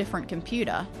definitely a different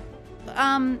computer.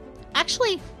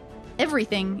 Actually,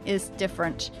 everything is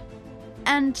different.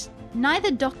 And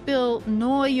neither Doc Bill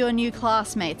nor your new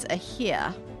classmates are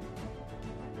here.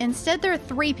 Instead, there are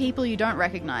 3 people you don't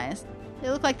recognize. They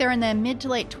look like they're in their mid to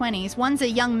late 20s. One's a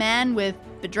young man with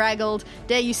bedraggled,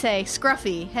 dare you say,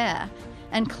 scruffy hair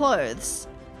and clothes,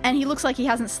 and he looks like he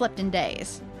hasn't slept in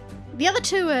days. The other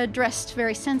 2 are dressed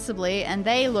very sensibly, and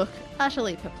they look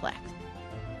utterly perplexed.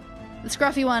 The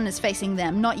scruffy one is facing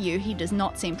them, not you. He does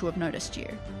not seem to have noticed you.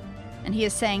 And he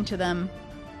is saying to them,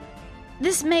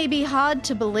 "This may be hard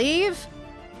to believe,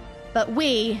 but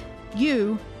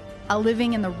you, are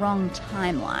living in the wrong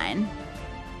timeline."